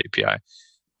a REST API.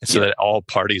 And so that all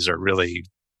parties are really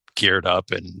geared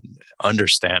up and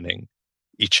understanding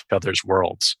each other's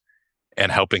worlds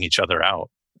and helping each other out.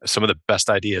 Some of the best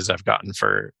ideas I've gotten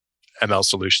for ML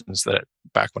solutions that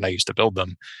back when I used to build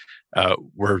them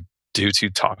were due to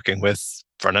talking with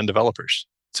front-end developers,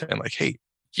 saying like, hey,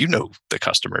 the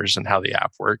customers and how the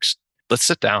app works. Let's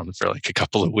sit down for like a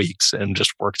couple of weeks and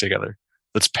just work together.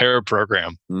 Let's pair a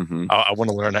program. I want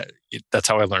to learn. That's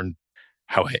how I learned,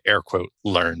 how I air quote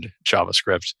learned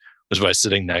JavaScript, was by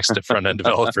sitting next to front-end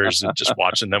developers and just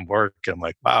watching them work. And I'm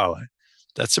like, wow,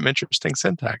 that's some interesting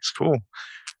syntax. Cool.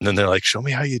 And then they're like, show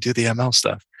me how you do the ML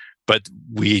stuff. But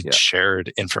we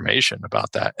shared information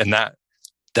about that. And that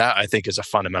I think is a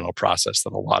fundamental process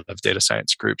that a lot of data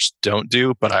science groups don't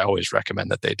do, but I always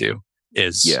recommend that they do,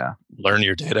 is learn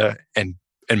your data and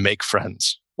make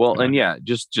friends. Well, and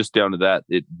just down to that,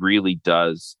 it really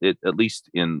does, it, at least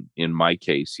in my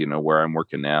case, where I'm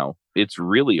working now, it's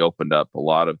really opened up a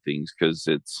lot of things, because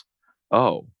it's,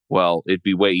 it'd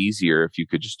be way easier if you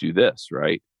could just do this,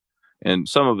 right? And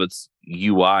some of it's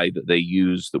UI that they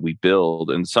use that we build.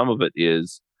 And some of it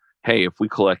is, hey, if we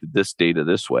collected this data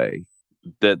this way,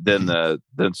 then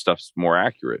stuff's more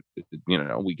accurate.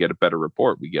 We get a better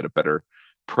report, we get a better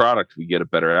product, we get a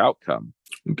better outcome.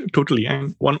 Totally.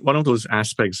 And one of those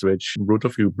aspects which both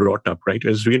of you brought up, right,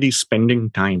 is really spending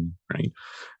time, right?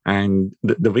 And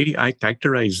the way I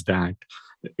characterize that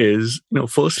is,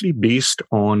 firstly based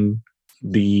on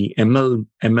the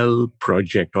ML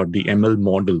project or the ML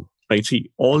model, right?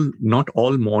 See, not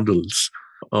all models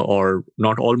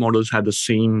have the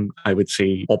same, I would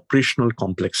say, operational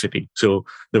complexity. So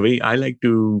the way I like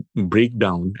to break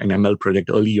down an ML project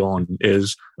early on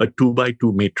is a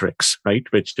 2x2 matrix, right?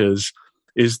 Which is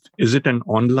it an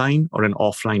online or an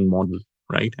offline model,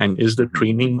 right? And is the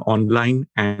training online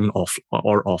and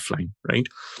offline, right?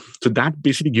 So that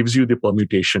basically gives you the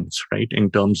permutations, right?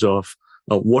 In terms of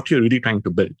what you're really trying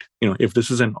to build. If this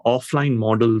is an offline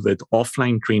model with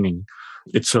offline training,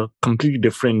 it's a completely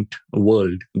different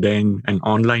world than an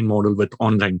online model with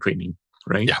online training,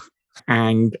 right? Yeah.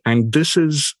 And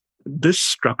this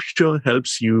structure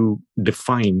helps you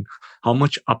define how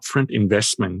much upfront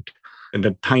investment and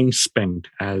the time spent,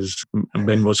 as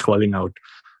Ben was calling out.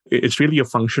 It's really a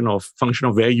function of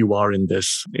where you are in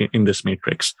this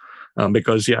matrix.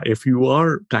 Because if you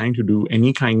are trying to do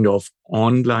any kind of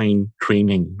online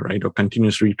training, right, or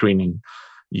continuous retraining,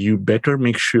 you better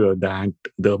make sure that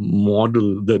the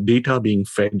model, the data being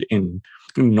fed in,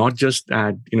 not just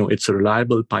that, it's a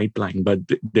reliable pipeline, but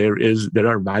there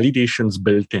are validations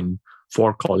built in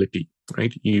for quality,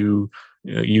 right? You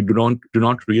do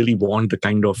not really want the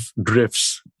kind of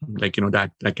drifts that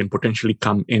can potentially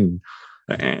come in.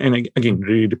 And again,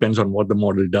 really depends on what the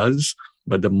model does.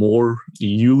 But the more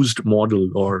used model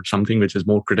or something which is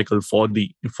more critical for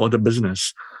the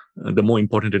business, the more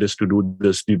important it is to do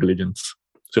this due diligence.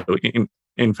 So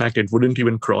in fact, it wouldn't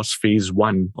even cross phase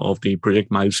 1 of the project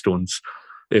milestones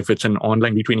if it's an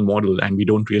online retraining model and we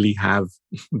don't really have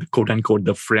the quote unquote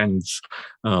the friends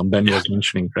Ben was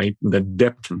mentioning, right? The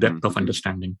depth of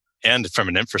understanding. And from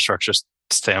an infrastructure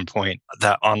standpoint,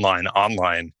 that online,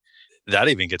 that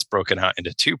even gets broken out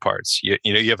into 2 parts. You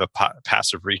have a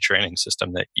passive retraining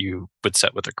system that you would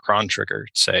set with a cron trigger.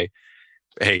 Say,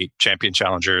 hey, champion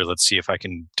challenger, let's see if I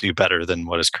can do better than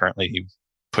what is currently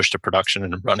pushed to production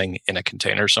and running in a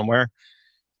container somewhere.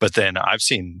 But then I've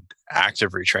seen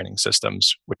active retraining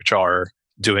systems, which are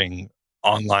doing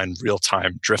online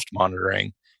real-time drift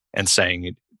monitoring and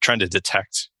trying to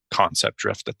detect concept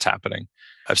drift that's happening.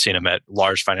 I've seen them at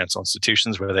large financial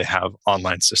institutions where they have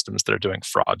online systems that are doing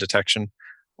fraud detection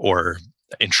or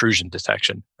intrusion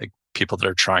detection, like people that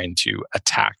are trying to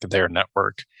attack their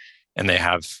network, and they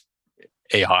have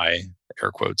AI,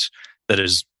 air quotes, that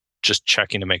is just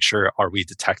checking to make sure, are we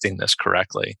detecting this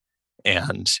correctly?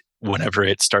 And whenever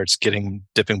it starts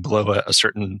dipping below a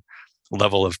certain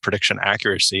level of prediction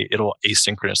accuracy, it'll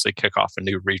asynchronously kick off a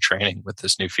new retraining with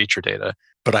this new feature data.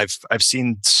 But I've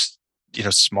seen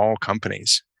small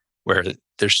companies where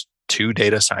there's 2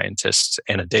 data scientists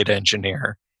and a data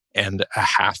engineer and a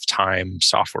half-time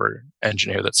software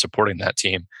engineer that's supporting that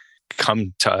team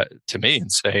come to me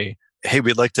and say, hey,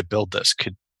 we'd like to build this.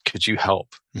 Could you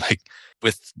help? Like,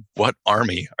 with what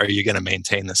army are you going to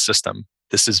maintain this system?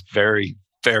 This is very,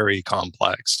 very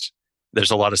complex. There's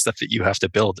a lot of stuff that you have to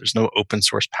build. There's no open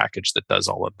source package that does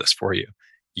all of this for you.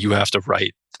 You have to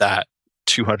write that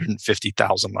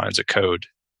 250,000 lines of code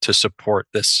to support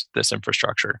this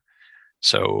infrastructure.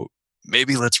 So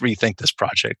maybe let's rethink this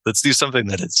project. Let's do something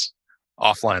that is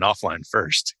offline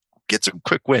first. Get some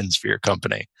quick wins for your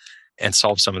company and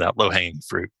solve some of that low-hanging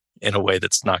fruit in a way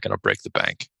that's not going to break the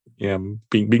bank. Yeah,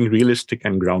 being realistic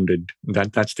and grounded,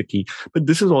 that's the key. But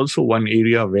this is also one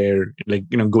area where,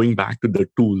 going back to the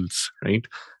tools, right?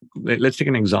 Let's take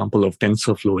an example of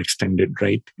TensorFlow Extended,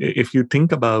 right? If you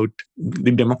think about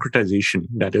the democratization,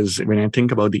 that is, when I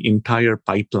think about the entire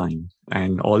pipeline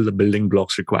and all the building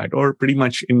blocks required, or pretty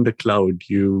much in the cloud,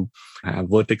 you have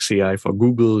Vertex AI for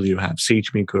Google, you have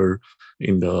SageMaker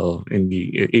in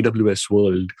the AWS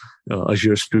world,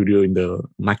 Azure Studio in the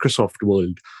Microsoft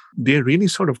world. They're really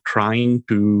sort of trying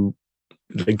to,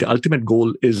 the ultimate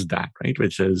goal is that, right?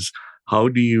 Which is, how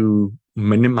do you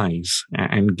minimize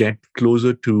and get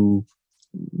closer to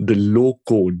the low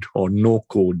code or no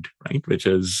code, right? Which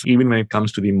is, even when it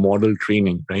comes to the model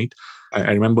training, right?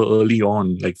 I remember early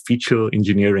on, feature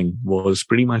engineering was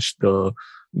pretty much the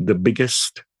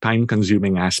biggest time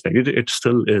consuming aspect. It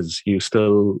still is. You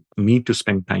still need to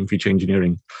spend time feature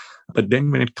engineering. But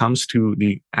then when it comes to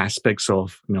the aspects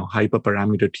of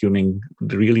hyperparameter tuning,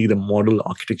 really the model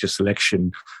architecture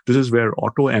selection, this is where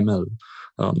AutoML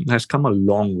has come a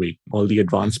long way. All the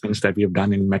advancements that we have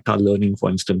done in meta learning, for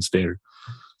instance, there.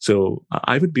 So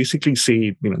I would basically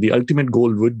say, the ultimate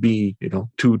goal would be,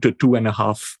 2 to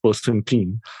 2.5 person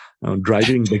team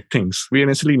driving big things. We are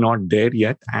necessarily not there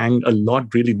yet. And a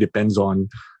lot really depends on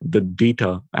the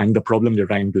data and the problem they're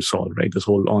trying to solve, right? This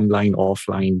whole online,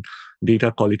 offline,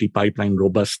 data quality, pipeline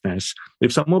robustness.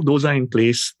 If some of those are in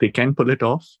place, they can pull it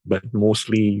off. But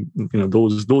mostly,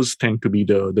 those tend to be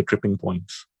the tripping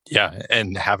points. Yeah.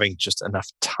 And having just enough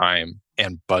time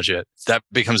and budget, that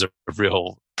becomes a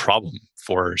real problem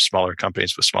for smaller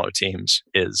companies with smaller teams,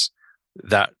 is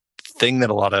that thing that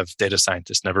a lot of data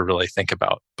scientists never really think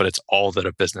about, but it's all that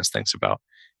a business thinks about.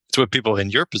 It's what people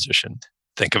in your position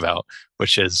think about,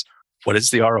 which is, what is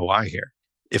the ROI here?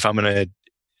 If I'm going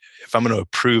to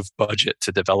approve budget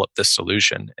to develop this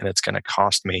solution and it's going to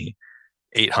cost me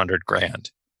 $800,000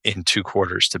 in 2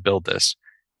 quarters to build this,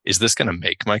 is this going to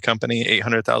make my company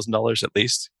 $800,000 at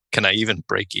least? Can I even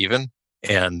break even?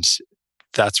 And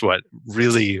that's what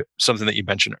really, something that you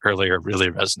mentioned earlier really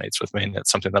resonates with me. And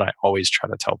it's something that I always try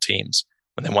to tell teams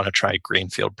when they want to try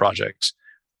greenfield projects,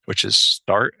 which is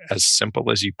start as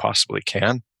simple as you possibly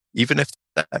can, even if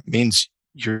that means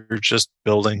you're just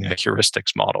building a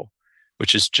heuristics model,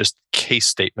 which is just case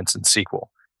statements in SQL.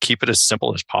 keep it as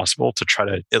simple as possible to try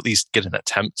to at least get an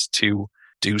attempt to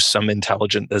do some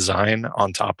intelligent design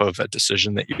on top of a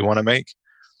decision that you want to make.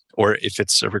 Or if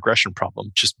it's a regression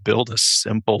problem, just build a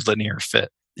simple linear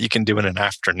fit. You can do in an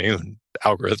afternoon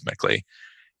algorithmically.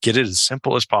 Get it as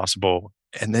simple as possible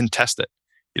and then test it.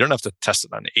 You don't have to test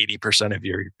it on 80% of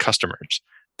your customers.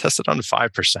 Test it on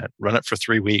 5%, run it for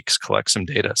 3 weeks, collect some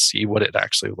data, see what it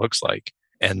actually looks like.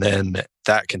 And then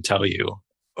that can tell you,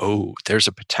 oh, there's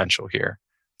a potential here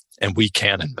and we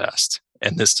can invest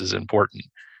and this is important.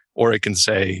 Or it can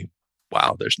say,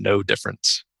 wow, there's no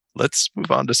difference. Let's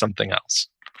move on to something else.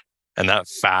 And that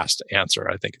fast answer,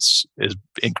 I think, is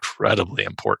incredibly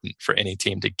important for any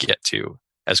team to get to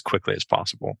as quickly as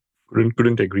possible.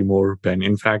 Couldn't agree more, Ben.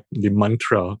 In fact, the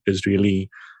mantra is really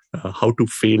how to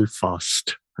fail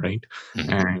fast, right?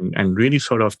 Mm-hmm. And really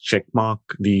sort of checkmark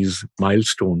these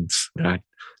milestones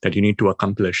that you need to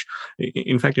accomplish.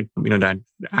 In fact, that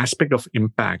aspect of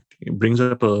impact brings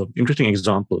up an interesting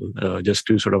example just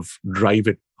to sort of drive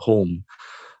it home.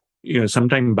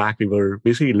 Sometime back, we were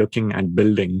basically looking at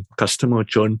building customer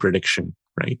churn prediction,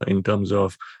 right? In terms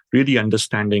of really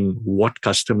understanding what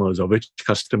customers or which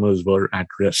customers were at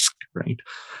risk, right?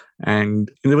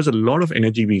 And there was a lot of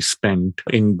energy we spent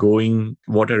in going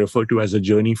what I refer to as a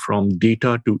journey from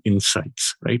data to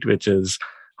insights, right? Which is,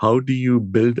 how do you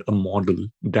build a model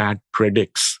that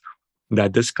predicts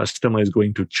that this customer is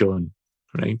going to churn,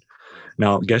 right?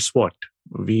 Now, guess what?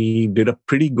 We did a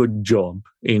pretty good job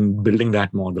in building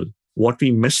that model. What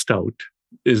we missed out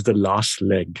is the last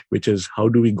leg, which is how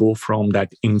do we go from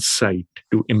that insight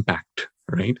to impact,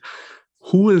 right?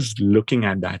 Who is looking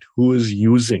at that? Who is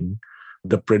using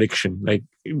the prediction?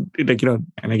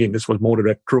 And again, this was more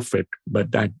a retrofit,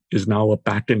 but that is now a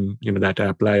pattern, that I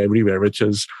apply everywhere, which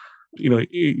is,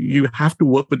 you have to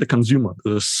work with the consumer.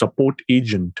 The support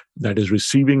agent that is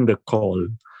receiving the call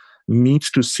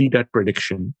needs to see that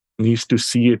prediction, needs to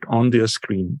see it on their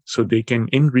screen so they can,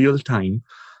 in real time,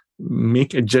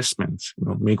 make adjustments,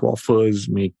 make offers,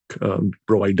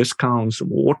 provide discounts,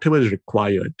 whatever is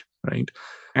required, right?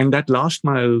 And that last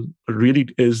mile really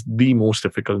is the most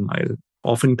difficult mile.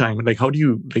 Oftentimes, how do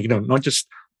you, not just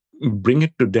bring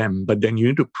it to them, but then you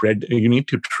need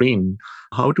to train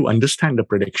how to understand the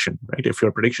prediction, right? If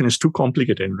your prediction is too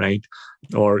complicated, right?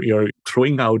 Or you're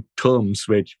throwing out terms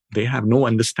which they have no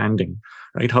understanding,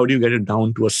 right? How do you get it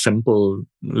down to a simple,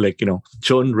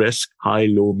 churn risk, high,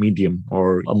 low, medium,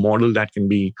 or a model that can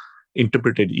be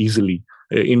interpreted easily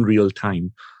in real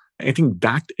time? I think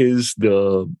that is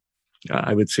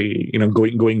I would say,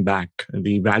 going back,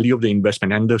 the value of the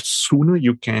investment. And the sooner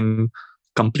you can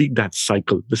complete that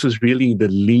cycle, this is really the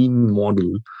lean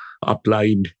model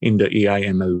applied in the AI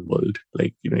ML world.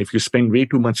 If you spend way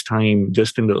too much time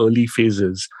just in the early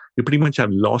phases, you pretty much have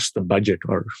lost the budget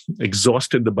or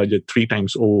exhausted the budget 3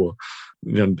 times over.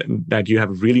 That you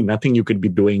have really nothing you could be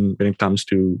doing when it comes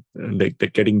to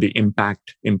getting the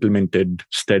impact implemented,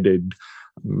 studied,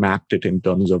 mapped it in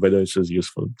terms of whether this is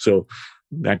useful. So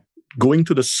that going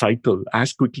through the cycle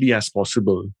as quickly as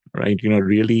possible, right?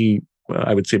 Really,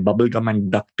 I would say bubblegum and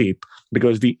duct tape,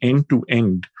 because the end to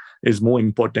end is more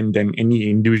important than any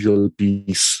individual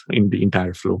piece in the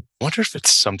entire flow. I wonder if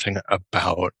it's something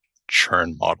about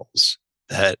churn models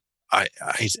that I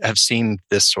have seen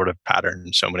this sort of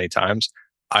pattern so many times.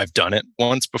 I've done it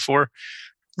once before,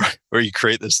 where you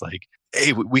create this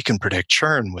hey, we can predict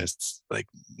churn with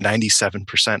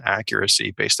 97%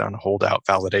 accuracy based on holdout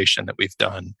validation that we've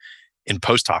done in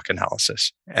post-hoc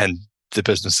analysis. And the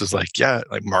business is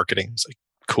marketing is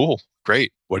cool,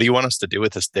 great. What do you want us to do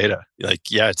with this data?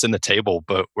 Yeah, it's in the table,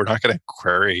 but we're not going to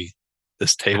query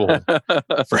this table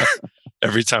for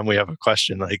every time we have a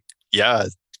question. Yeah,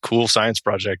 cool science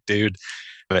project, dude,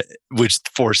 which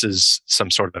forces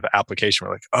some sort of application.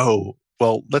 We're oh,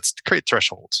 well, let's create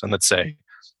thresholds and let's say,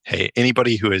 hey,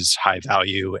 anybody who is high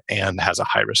value and has a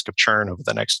high risk of churn over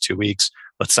the next 2 weeks,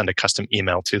 let's send a custom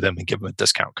email to them and give them a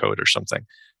discount code or something.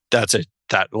 That's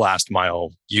that last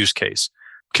mile use case.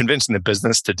 Convincing the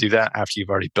business to do that after you've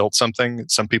already built something.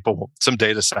 Some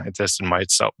data scientists and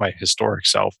my historic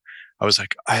self, I was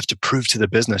I have to prove to the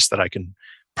business that I can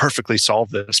perfectly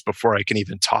solve this before I can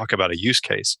even talk about a use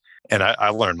case. And I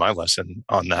learned my lesson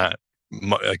on that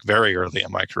very early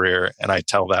in my career. And I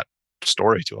tell that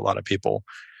story to a lot of people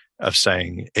of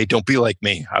saying, hey, don't be like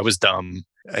me. I was dumb.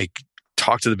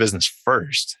 Talk to the business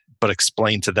first, but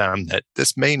explain to them that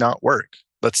this may not work.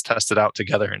 Let's test it out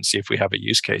together and see if we have a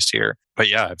use case here. But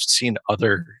yeah, I've seen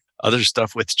other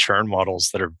stuff with churn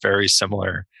models that are very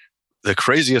similar. The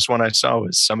craziest one I saw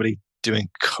was somebody doing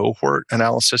cohort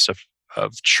analysis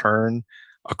of churn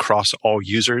across all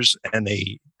users. And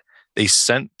they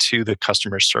sent to the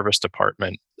customer service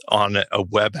department on a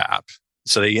web app.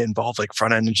 So they involved like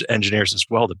front end engineers as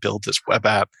well to build this web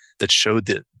app that showed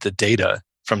the data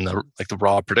from the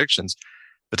raw predictions,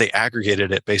 but they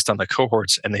aggregated it based on the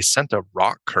cohorts, and they sent a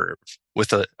ROC curve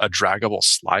with a draggable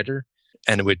slider,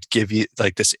 and it would give you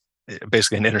like this,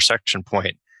 basically an intersection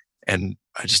point. And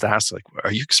I just asked, like,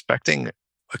 are you expecting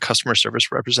a customer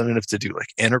service representative to do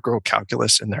like integral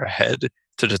calculus in their head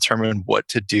to determine what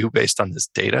to do based on this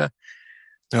data?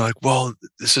 They're like, well,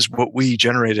 this is what we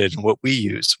generated and what we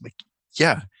use. I'm like,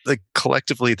 yeah, like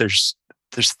collectively, there's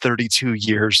 32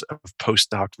 years of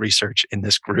postdoc research in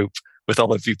this group with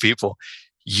all of you people.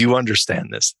 You understand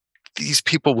this. These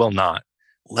people will not.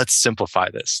 Let's simplify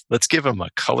this. Let's give them a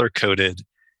color-coded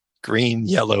green,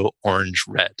 yellow, orange,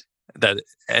 red.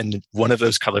 And one of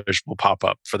those colors will pop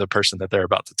up for the person that they're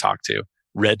about to talk to.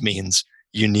 Red means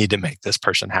you need to make this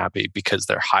person happy because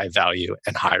they're high value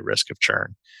and high risk of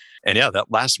churn. And yeah,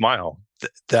 that last mile,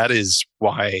 that is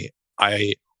why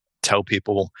I tell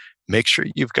people, make sure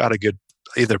you've got a good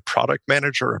either product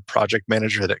manager or project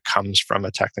manager that comes from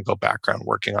a technical background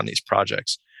working on these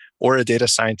projects, or a data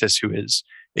scientist who is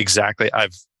exactly,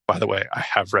 by the way, I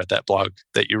have read that blog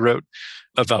that you wrote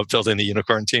about building the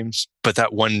unicorn teams, but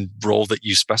that one role that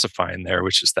you specify in there,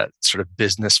 which is that sort of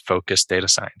business focused data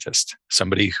scientist,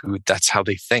 somebody who that's how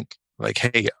they think. Like,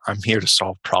 hey, I'm here to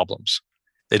solve problems.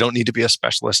 They don't need to be a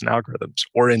specialist in algorithms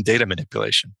or in data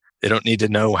manipulation. They don't need to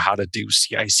know how to do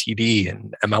CI/CD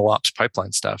and MLOps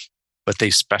pipeline stuff, but they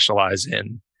specialize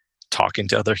in talking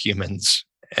to other humans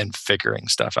and figuring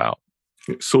stuff out.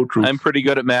 So true. I'm pretty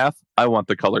good at math. I want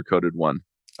the color-coded one.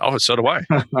 Oh, so do I.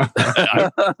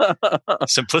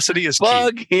 Simplicity is key.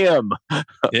 Bug him.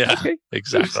 Yeah, Okay.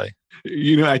 exactly.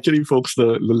 Actually, folks,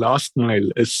 the last mile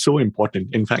is so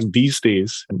important. In fact, these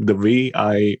days, the way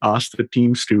I ask the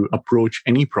teams to approach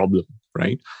any problem,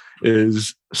 right,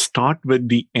 is start with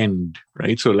the end,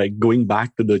 right? So like going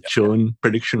back to the churn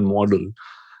prediction model,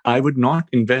 I would not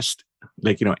invest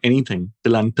anything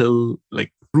until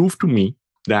prove to me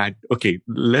that, okay,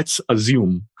 let's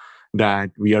assume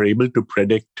that we are able to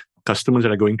predict customers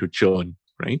that are going to churn,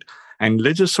 right? And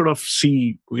let's just sort of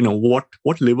see,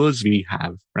 what levers we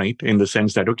have, right? In the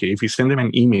sense that, okay, if we send them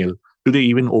an email, do they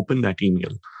even open that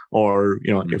email? Or,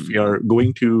 if we are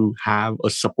going to have a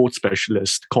support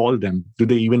specialist call them, do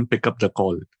they even pick up the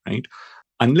call, right?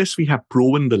 Unless we have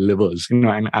proven the levers,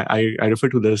 and I refer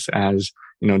to this as,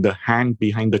 the hand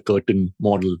behind the curtain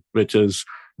model, which is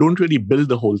don't really build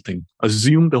the whole thing,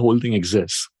 assume the whole thing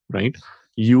exists, right?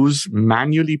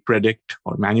 Manually predict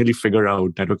or manually figure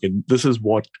out that, okay, these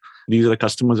are the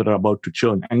customers that are about to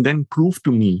churn, and then prove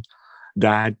to me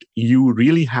that you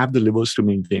really have the levers to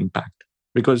make the impact.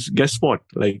 Because guess what?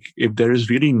 If there is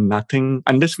really nothing,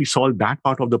 unless we solve that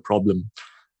part of the problem,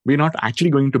 we're not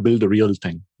actually going to build the real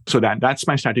thing. So that's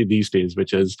my strategy these days,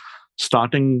 which is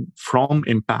starting from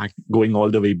impact, going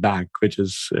all the way back, which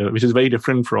is very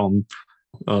different from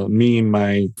me in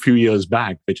my few years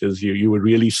back, which is you would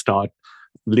really start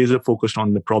laser focused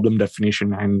on the problem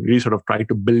definition and really sort of try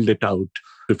to build it out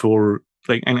before,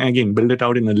 and again, build it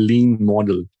out in a lean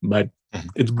model. But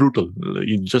it's brutal.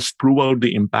 You just prove out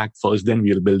the impact first, then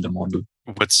we'll build the model.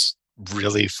 What's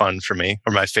really fun for me,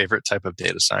 or my favorite type of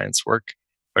data science work,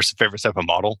 or favorite type of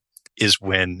model, is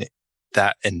when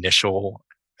that initial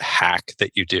hack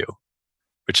that you do,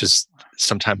 which is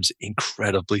sometimes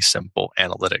incredibly simple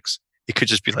analytics. It could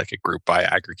just be like a group by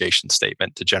aggregation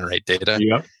statement to generate data.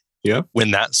 Yeah.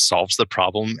 When that solves the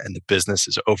problem and the business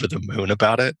is over the moon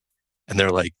about it, and they're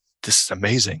like, this is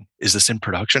amazing. Is this in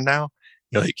production now?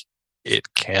 You're like,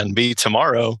 it can be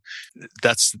tomorrow.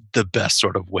 That's the best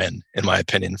sort of win, in my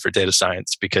opinion, for data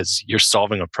science, because you're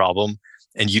solving a problem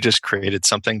and you just created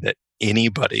something that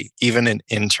anybody, even an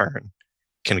intern,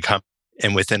 can come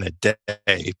and within a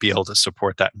day be able to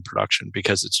support that in production,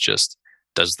 because it's just,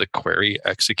 does the query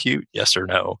execute? Yes or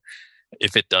no?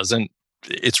 If it doesn't,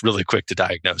 it's really quick to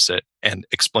diagnose it. And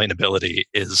explainability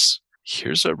is,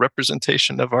 here's a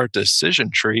representation of our decision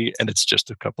tree, and it's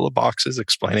just a couple of boxes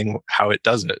explaining how it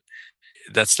does it.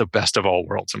 That's the best of all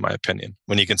worlds, in my opinion,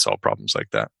 when you can solve problems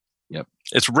like that. Yep.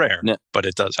 It's rare, but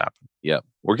it does happen. Yeah.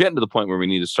 We're getting to the point where we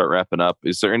need to start wrapping up.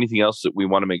 Is there anything else that we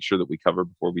want to make sure that we cover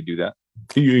before we do that?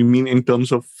 You mean in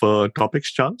terms of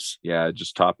topics, Charles? Yeah,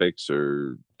 just topics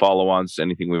or follow-ons,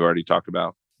 anything we've already talked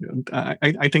about.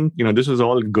 I think, this is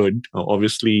all good.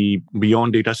 Obviously,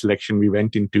 beyond data selection, we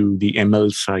went into the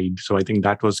ML side. So I think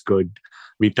that was good.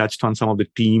 We touched on some of the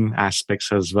team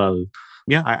aspects as well.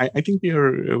 Yeah, I think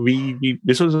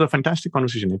this was a fantastic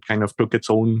conversation. It kind of took its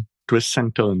own twists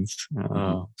and turns.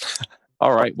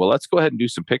 All right. Well, let's go ahead and do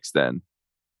some picks then.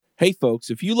 Hey,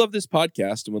 folks, if you love this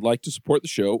podcast and would like to support the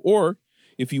show, or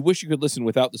If you wish you could listen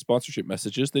without the sponsorship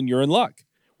messages, then you're in luck.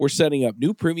 We're setting up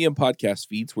new premium podcast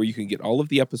feeds where you can get all of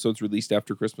the episodes released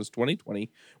after Christmas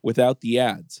 2020 without the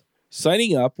ads.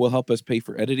 Signing up will help us pay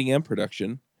for editing and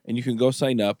production, and you can go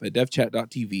sign up at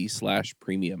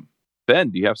devchat.tv/premium.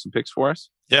 Ben, do you have some picks for us?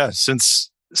 Yeah,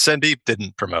 since Sandeep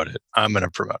didn't promote it, I'm going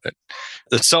to promote it.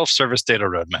 The Self-Service Data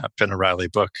Roadmap, Ben O'Reilly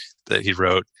book that he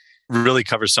wrote, really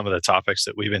covers some of the topics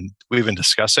that we've been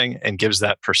discussing and gives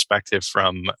that perspective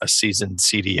from a seasoned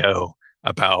CDO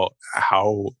about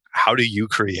how do you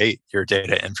create your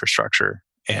data infrastructure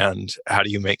and how do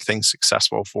you make things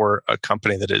successful for a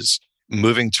company that is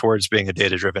moving towards being a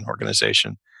data-driven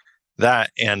organization.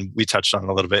 That, and we touched on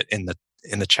a little bit in the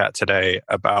chat today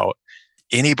about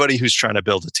anybody who's trying to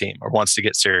build a team or wants to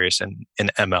get serious in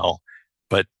ML,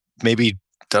 but maybe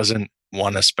doesn't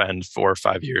want to spend 4 or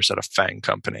 5 years at a FANG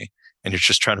company, and you're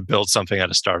just trying to build something at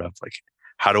a startup. Like,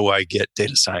 how do I get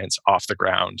data science off the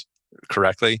ground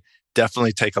correctly?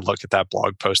 Definitely take a look at that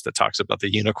blog post that talks about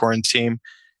the unicorn team.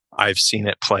 I've seen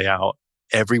it play out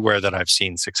everywhere that I've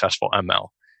seen successful ML,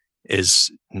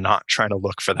 is not trying to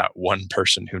look for that one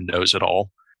person who knows it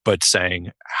all, but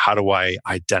saying, how do I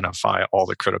identify all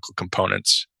the critical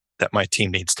components that my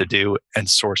team needs to do and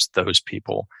source those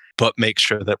people, but make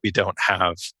sure that we don't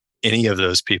have any of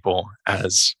those people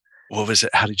as, what was it?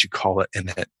 How did you call it in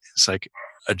it? It's like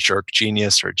a jerk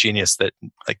genius or a genius that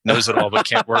like knows it all but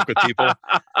can't work with people.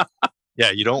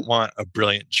 Yeah, you don't want a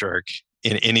brilliant jerk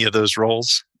in any of those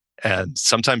roles. And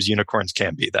sometimes unicorns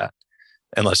can be that,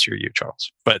 unless you're you,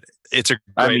 Charles. But it's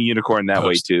I'm a unicorn that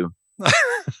way too.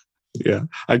 Yeah,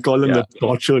 I call him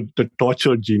the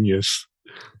tortured genius.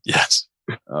 Yes.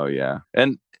 Oh yeah,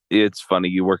 and it's funny.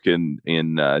 You work in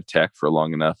tech for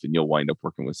long enough, and you'll wind up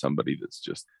working with somebody that's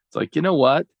just, it's like, you know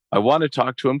what? I want to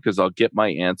talk to him because I'll get my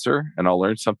answer and I'll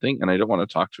learn something, and I don't want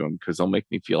to talk to him because they'll make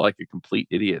me feel like a complete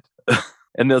idiot,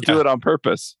 and they'll do it on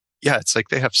purpose. Yeah, it's like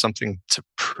they have something to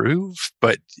prove.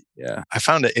 But yeah, I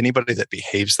found that anybody that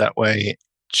behaves that way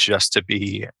just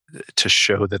to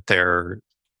show that they're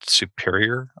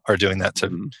superior are doing that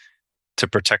to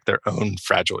protect their own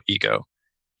fragile ego.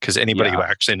 Because anybody who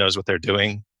actually knows what they're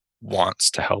doing wants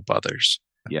to help others.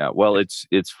 Yeah, well, it's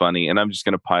funny, and I'm just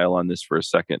going to pile on this for a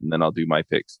second, and then I'll do my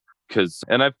picks.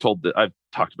 And I've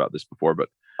talked about this before, but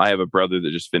I have a brother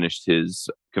that just finished his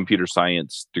computer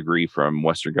science degree from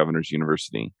Western Governors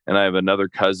University, and I have another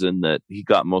cousin that he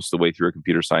got most of the way through a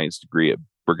computer science degree at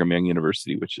Brigham Young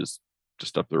University, which is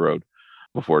just up the road,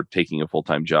 before taking a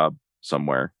full-time job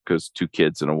somewhere, because 2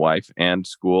 kids and a wife and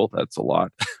school, that's a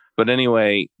lot. But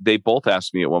anyway, they both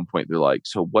asked me at one point, they're like,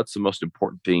 so what's the most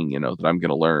important thing, that I'm going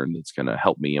to learn that's going to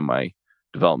help me in my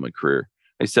development career?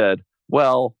 I said,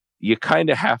 well, you kind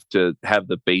of have to have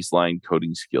the baseline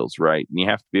coding skills, right? And you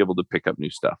have to be able to pick up new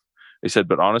stuff. I said,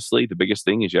 but honestly, the biggest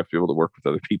thing is you have to be able to work with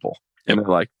other people. And they're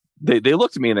like, they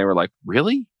looked at me and they were like,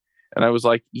 really? And I was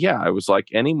like, yeah. I was like,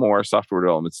 any more software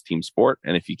development's a team sport.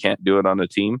 And if you can't do it on a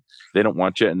team, they don't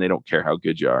want you and they don't care how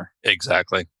good you are.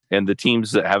 Exactly. And the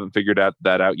teams that haven't figured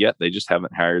that out yet, they just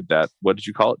haven't hired that, what did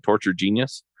you call it? Tortured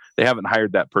genius? They haven't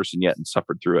hired that person yet and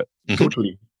suffered through it.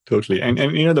 Totally. And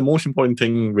the most important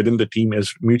thing within the team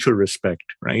is mutual respect,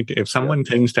 right? If someone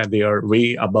thinks that they are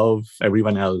way above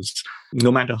everyone else,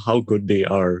 no matter how good they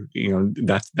are,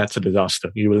 that's a disaster.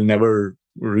 You will never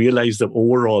realize the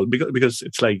overall, because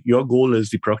it's like your goal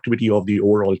is the productivity of the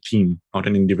overall team, not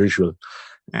an individual.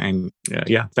 And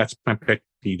that's my pet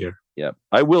peeve there. Yeah.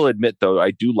 I will admit, though,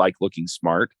 I do like looking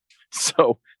smart.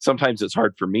 So sometimes it's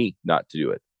hard for me not to do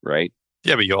it, right?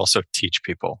 Yeah, but you also teach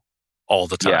people all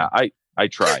the time. Yeah, I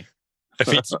try.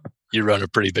 I mean, you run a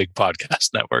pretty big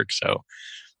podcast network, so.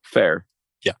 Fair.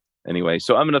 Yeah. Anyway,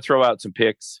 so I'm going to throw out some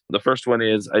picks. The first one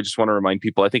is, I just want to remind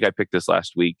people, I think I picked this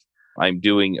last week. I'm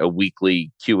doing a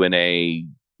weekly Q&A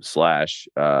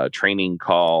 / training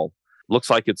call. Looks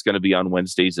like it's going to be on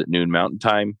Wednesdays at noon Mountain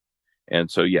Time. And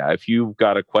so, if you've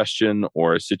got a question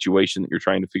or a situation that you're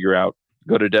trying to figure out,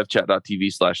 go to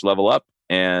devchat.tv/levelup,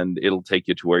 and it'll take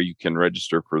you to where you can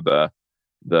register for the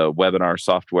webinar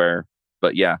software.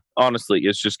 But honestly,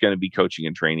 it's just going to be coaching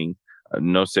and training.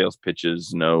 No sales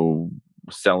pitches, no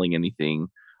selling anything.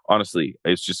 Honestly,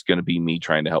 it's just going to be me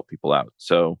trying to help people out.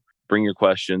 So bring your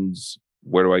questions.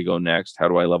 Where do I go next? How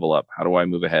do I level up? How do I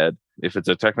move ahead? If it's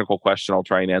a technical question, I'll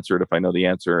try and answer it if I know the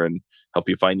answer and help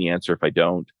you find the answer if I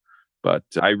don't. But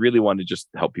I really want to just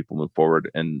help people move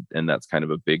forward. And that's kind of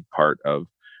a big part of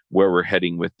where we're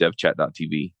heading with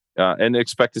devchat.tv. And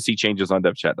expect to see changes on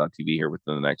devchat.tv here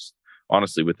within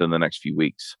the next few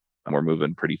weeks. And we're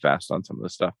moving pretty fast on some of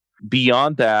this stuff.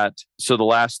 Beyond that, so the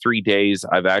last 3 days,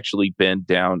 I've actually been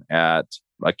down at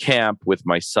a camp with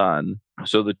my son.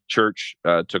 So the church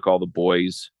took all the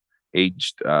boys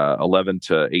aged 11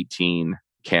 to 18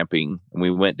 camping. And we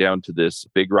went down to this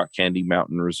Big Rock Candy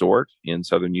Mountain Resort in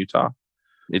southern Utah.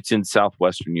 It's in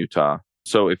southwestern Utah.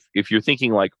 So if you're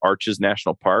thinking like Arches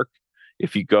National Park,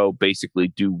 if you go basically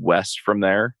due west from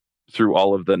there through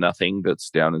all of the nothing that's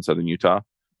down in southern Utah,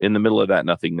 in the middle of that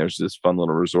nothing, there's this fun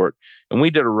little resort. And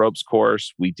we did a ropes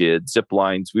course. We did zip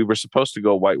lines. We were supposed to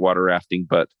go whitewater rafting,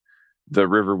 but the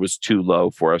river was too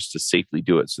low for us to safely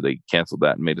do it. So they canceled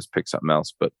that and made us pick something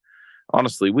else. But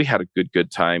honestly, we had a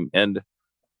good time. And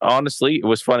honestly, it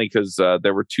was funny because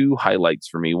there were two highlights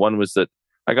for me. One was that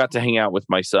I got to hang out with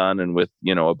my son and with,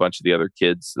 a bunch of the other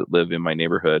kids that live in my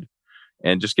neighborhood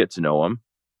and just get to know them.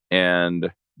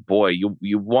 And boy,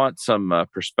 you want some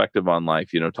perspective on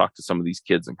life, talk to some of these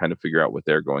kids and kind of figure out what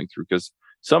they're going through. Because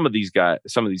some of these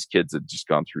kids had just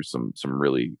gone through some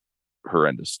really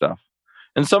horrendous stuff.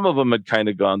 And some of them had kind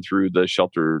of gone through the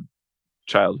sheltered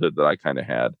childhood that I kind of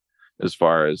had, as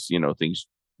far as, things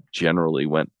generally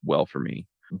went well for me.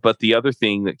 But the other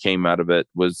thing that came out of it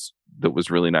was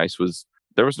really nice was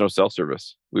there was no cell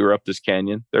service. We were up this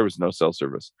canyon. There was no cell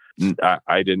service.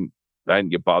 I didn't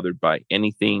get bothered by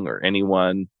anything or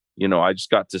anyone. I just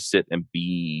got to sit and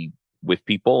be with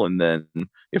people. And then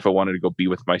if I wanted to go be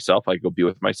with myself, I'd go be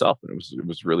with myself. And it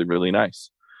was really, really nice.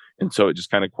 And so it just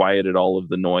kind of quieted all of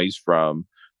the noise from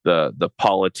the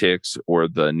politics or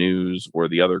the news or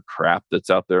the other crap that's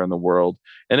out there in the world.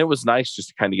 And it was nice just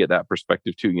to kind of get that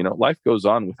perspective too. Life goes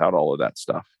on without all of that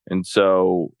stuff. And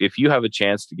so if you have a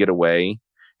chance to get away,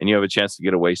 and you have a chance to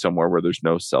get away somewhere where there's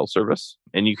no cell service,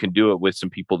 and you can do it with some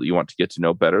people that you want to get to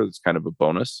know better, that's kind of a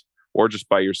bonus, or just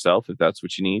by yourself if that's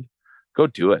what you need, go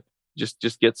do it.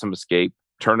 Just get some escape,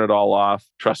 turn it all off.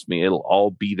 Trust me, it'll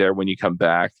all be there when you come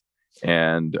back.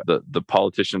 And the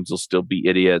politicians will still be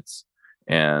idiots,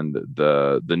 and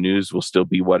the news will still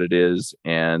be what it is,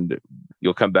 and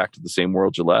you'll come back to the same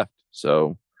world you left.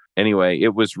 So anyway,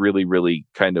 it was really, really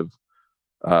kind of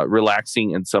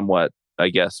relaxing and somewhat, I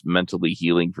guess, mentally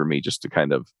healing for me just to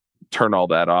kind of turn all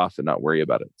that off and not worry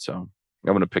about it. So I'm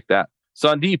going to pick that.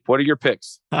 Sandeep, what are your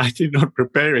picks? I did not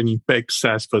prepare any picks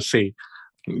as per se.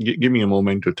 Give me a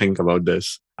moment to think about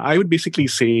this. I would basically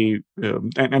say,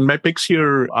 and my picks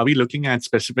here, are we looking at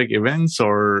specific events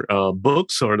or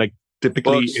books, or like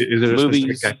typically Books, is there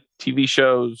movies, a TV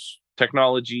shows,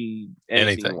 technology,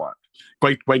 anything you want?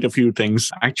 Quite a few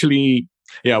things. Actually,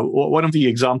 yeah, one of the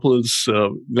examples,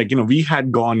 we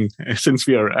had gone, since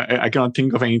I cannot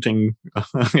think of anything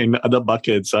in other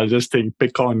buckets. I'll just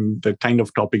pick on the kind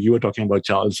of topic you were talking about,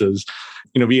 Charles, is,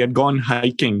 we had gone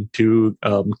hiking to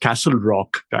Castle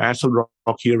Rock. Castle Rock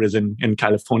here is in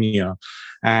California.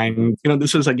 And,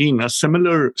 this is again a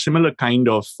similar kind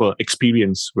of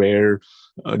experience where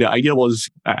the idea was,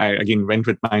 I again went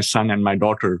with my son and my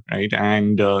daughter, right?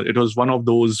 And it was one of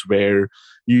those where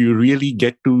you really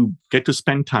get to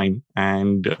spend time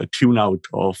and tune out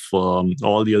of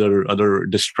all the other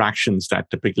distractions that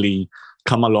typically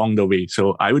come along the way.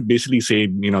 So I would basically say,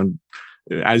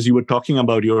 as you were talking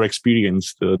about your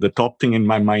experience, the top thing in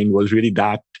my mind was really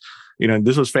that,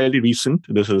 this was fairly recent.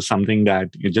 This is something that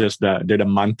you just did a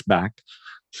month back.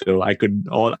 So I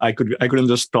couldn't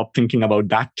just stop thinking about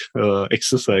that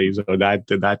exercise or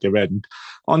that event.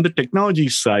 On the technology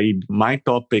side, my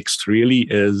topics really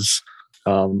is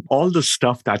all the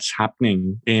stuff that's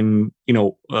happening in,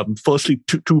 firstly,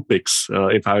 two picks,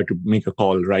 if I were to make a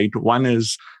call, right? One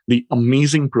is the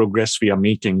amazing progress we are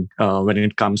making when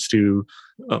it comes to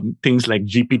things like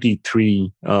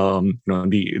GPT-3,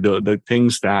 the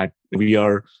things that we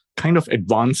are kind of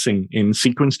advancing in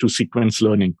sequence to sequence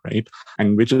learning, right?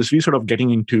 And which is really sort of getting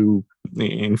into,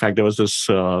 in fact, there was this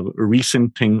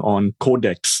recent thing on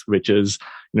Codex, which is,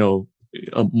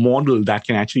 a model that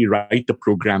can actually write the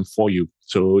program for you.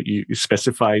 So you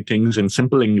specify things in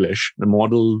simple English, the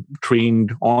model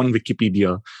trained on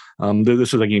Wikipedia.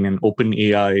 This is again an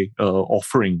OpenAI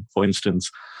offering, for instance.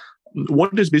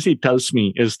 What this basically tells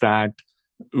me is that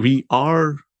we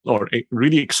are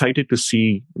really excited to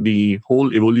see the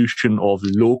whole evolution of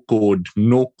low code,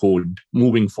 no code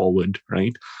moving forward,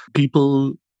 right?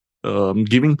 People,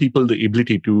 giving people the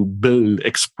ability to build,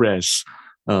 express,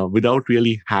 without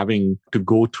really having to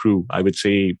go through, I would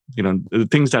say, the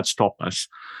things that stop us.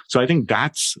 So I think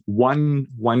that's one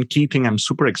key thing I'm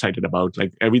super excited about,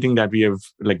 like everything that we have,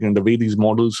 like in the way these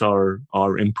models are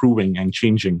improving and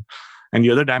changing. And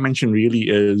the other dimension really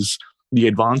is the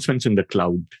advancements in the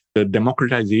cloud, the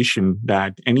democratization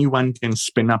that anyone can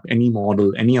spin up any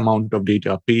model, any amount of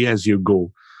data, pay as you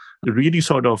go, really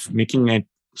sort of making it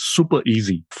super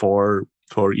easy for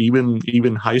for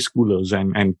even high schoolers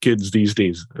and kids these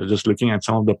days. Just looking at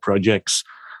some of the projects,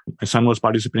 my son was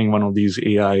participating in one of these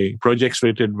AI projects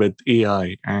related with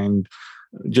AI, and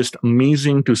just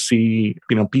amazing to see,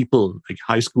 people like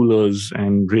high schoolers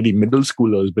and really middle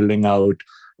schoolers building out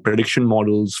prediction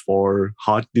models for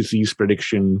heart disease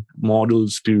prediction,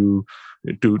 models to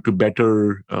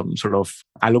better sort of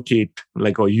allocate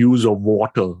or use of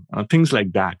water, things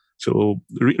like that. So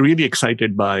really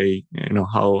excited by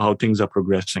how things are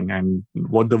progressing and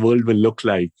what the world will look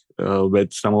like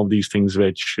with some of these things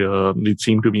which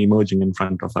seem to be emerging in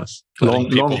front of us.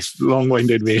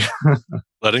 Long-winded way.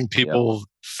 Letting people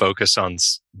focus on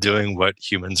doing what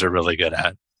humans are really good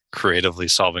at, creatively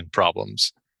solving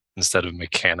problems instead of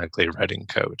mechanically writing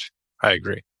code. I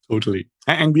agree. Totally.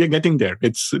 And we are getting there.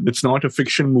 It's not a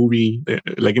fiction movie.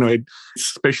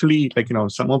 Especially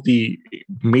some of the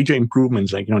major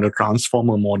improvements, the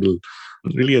transformer model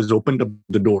really has opened up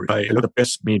the door. A lot of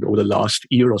press made over the last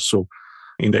year or so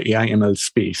in the AI ML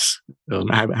space.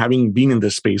 Having been in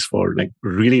this space for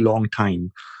really long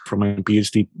time from my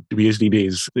PhD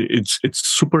days, it's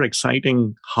super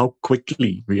exciting how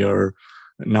quickly we are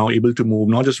now able to move,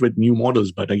 not just with new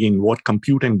models, but again, what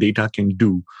compute and data can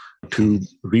do to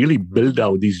really build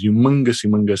out these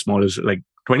humongous models.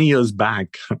 20 years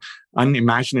back,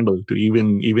 unimaginable to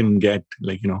even get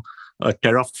a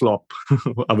teraflop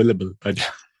available. But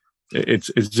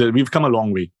we've come a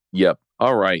long way. Yep.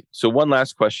 All right. So one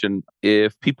last question.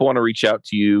 If people want to reach out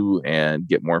to you and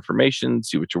get more information,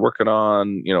 see what you're working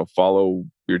on, follow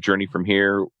your journey from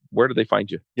here, where do they find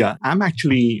you? Yeah, I'm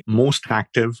actually most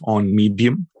active on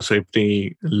Medium. So if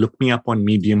they look me up on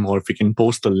Medium, or if you can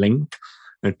post a link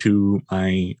to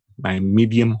my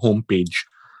Medium homepage,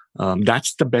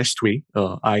 that's the best way.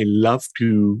 I love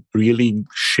to really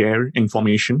share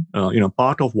information.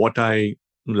 Part of what I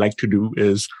like to do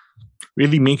is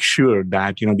really make sure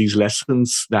that, these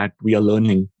lessons that we are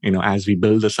learning, as we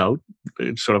build this out,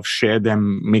 sort of share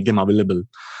them, make them available.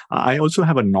 I also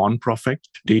have a nonprofit,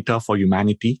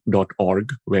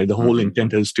 dataforhumanity.org, where the whole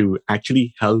intent is to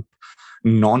actually help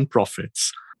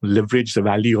nonprofits leverage the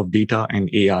value of data and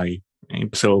AI.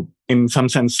 And so in some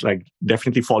sense,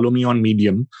 definitely follow me on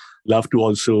Medium. Love to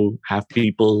also have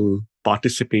people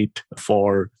participate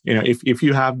for, if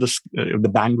you have the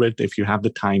bandwidth, if you have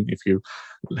the time, if you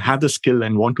have the skill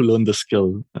and want to learn the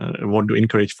skill, I want to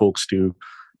encourage folks to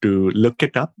look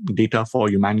it up,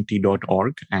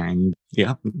 dataforhumanity.org. And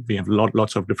we have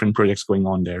lots of different projects going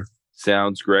on there.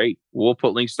 Sounds great. We'll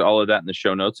put links to all of that in the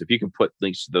show notes. If you can put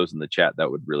links to those in the chat,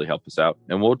 that would really help us out.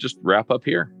 And we'll just wrap up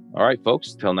here. All right,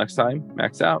 folks, till next time,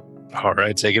 Max out. All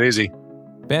right, take it easy.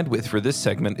 Bandwidth for this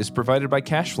segment is provided by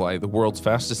CacheFly, the world's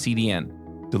fastest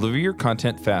CDN. Deliver your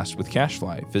content fast with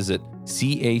CacheFly. Visit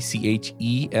CacheFly.com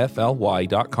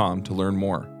to learn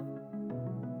more.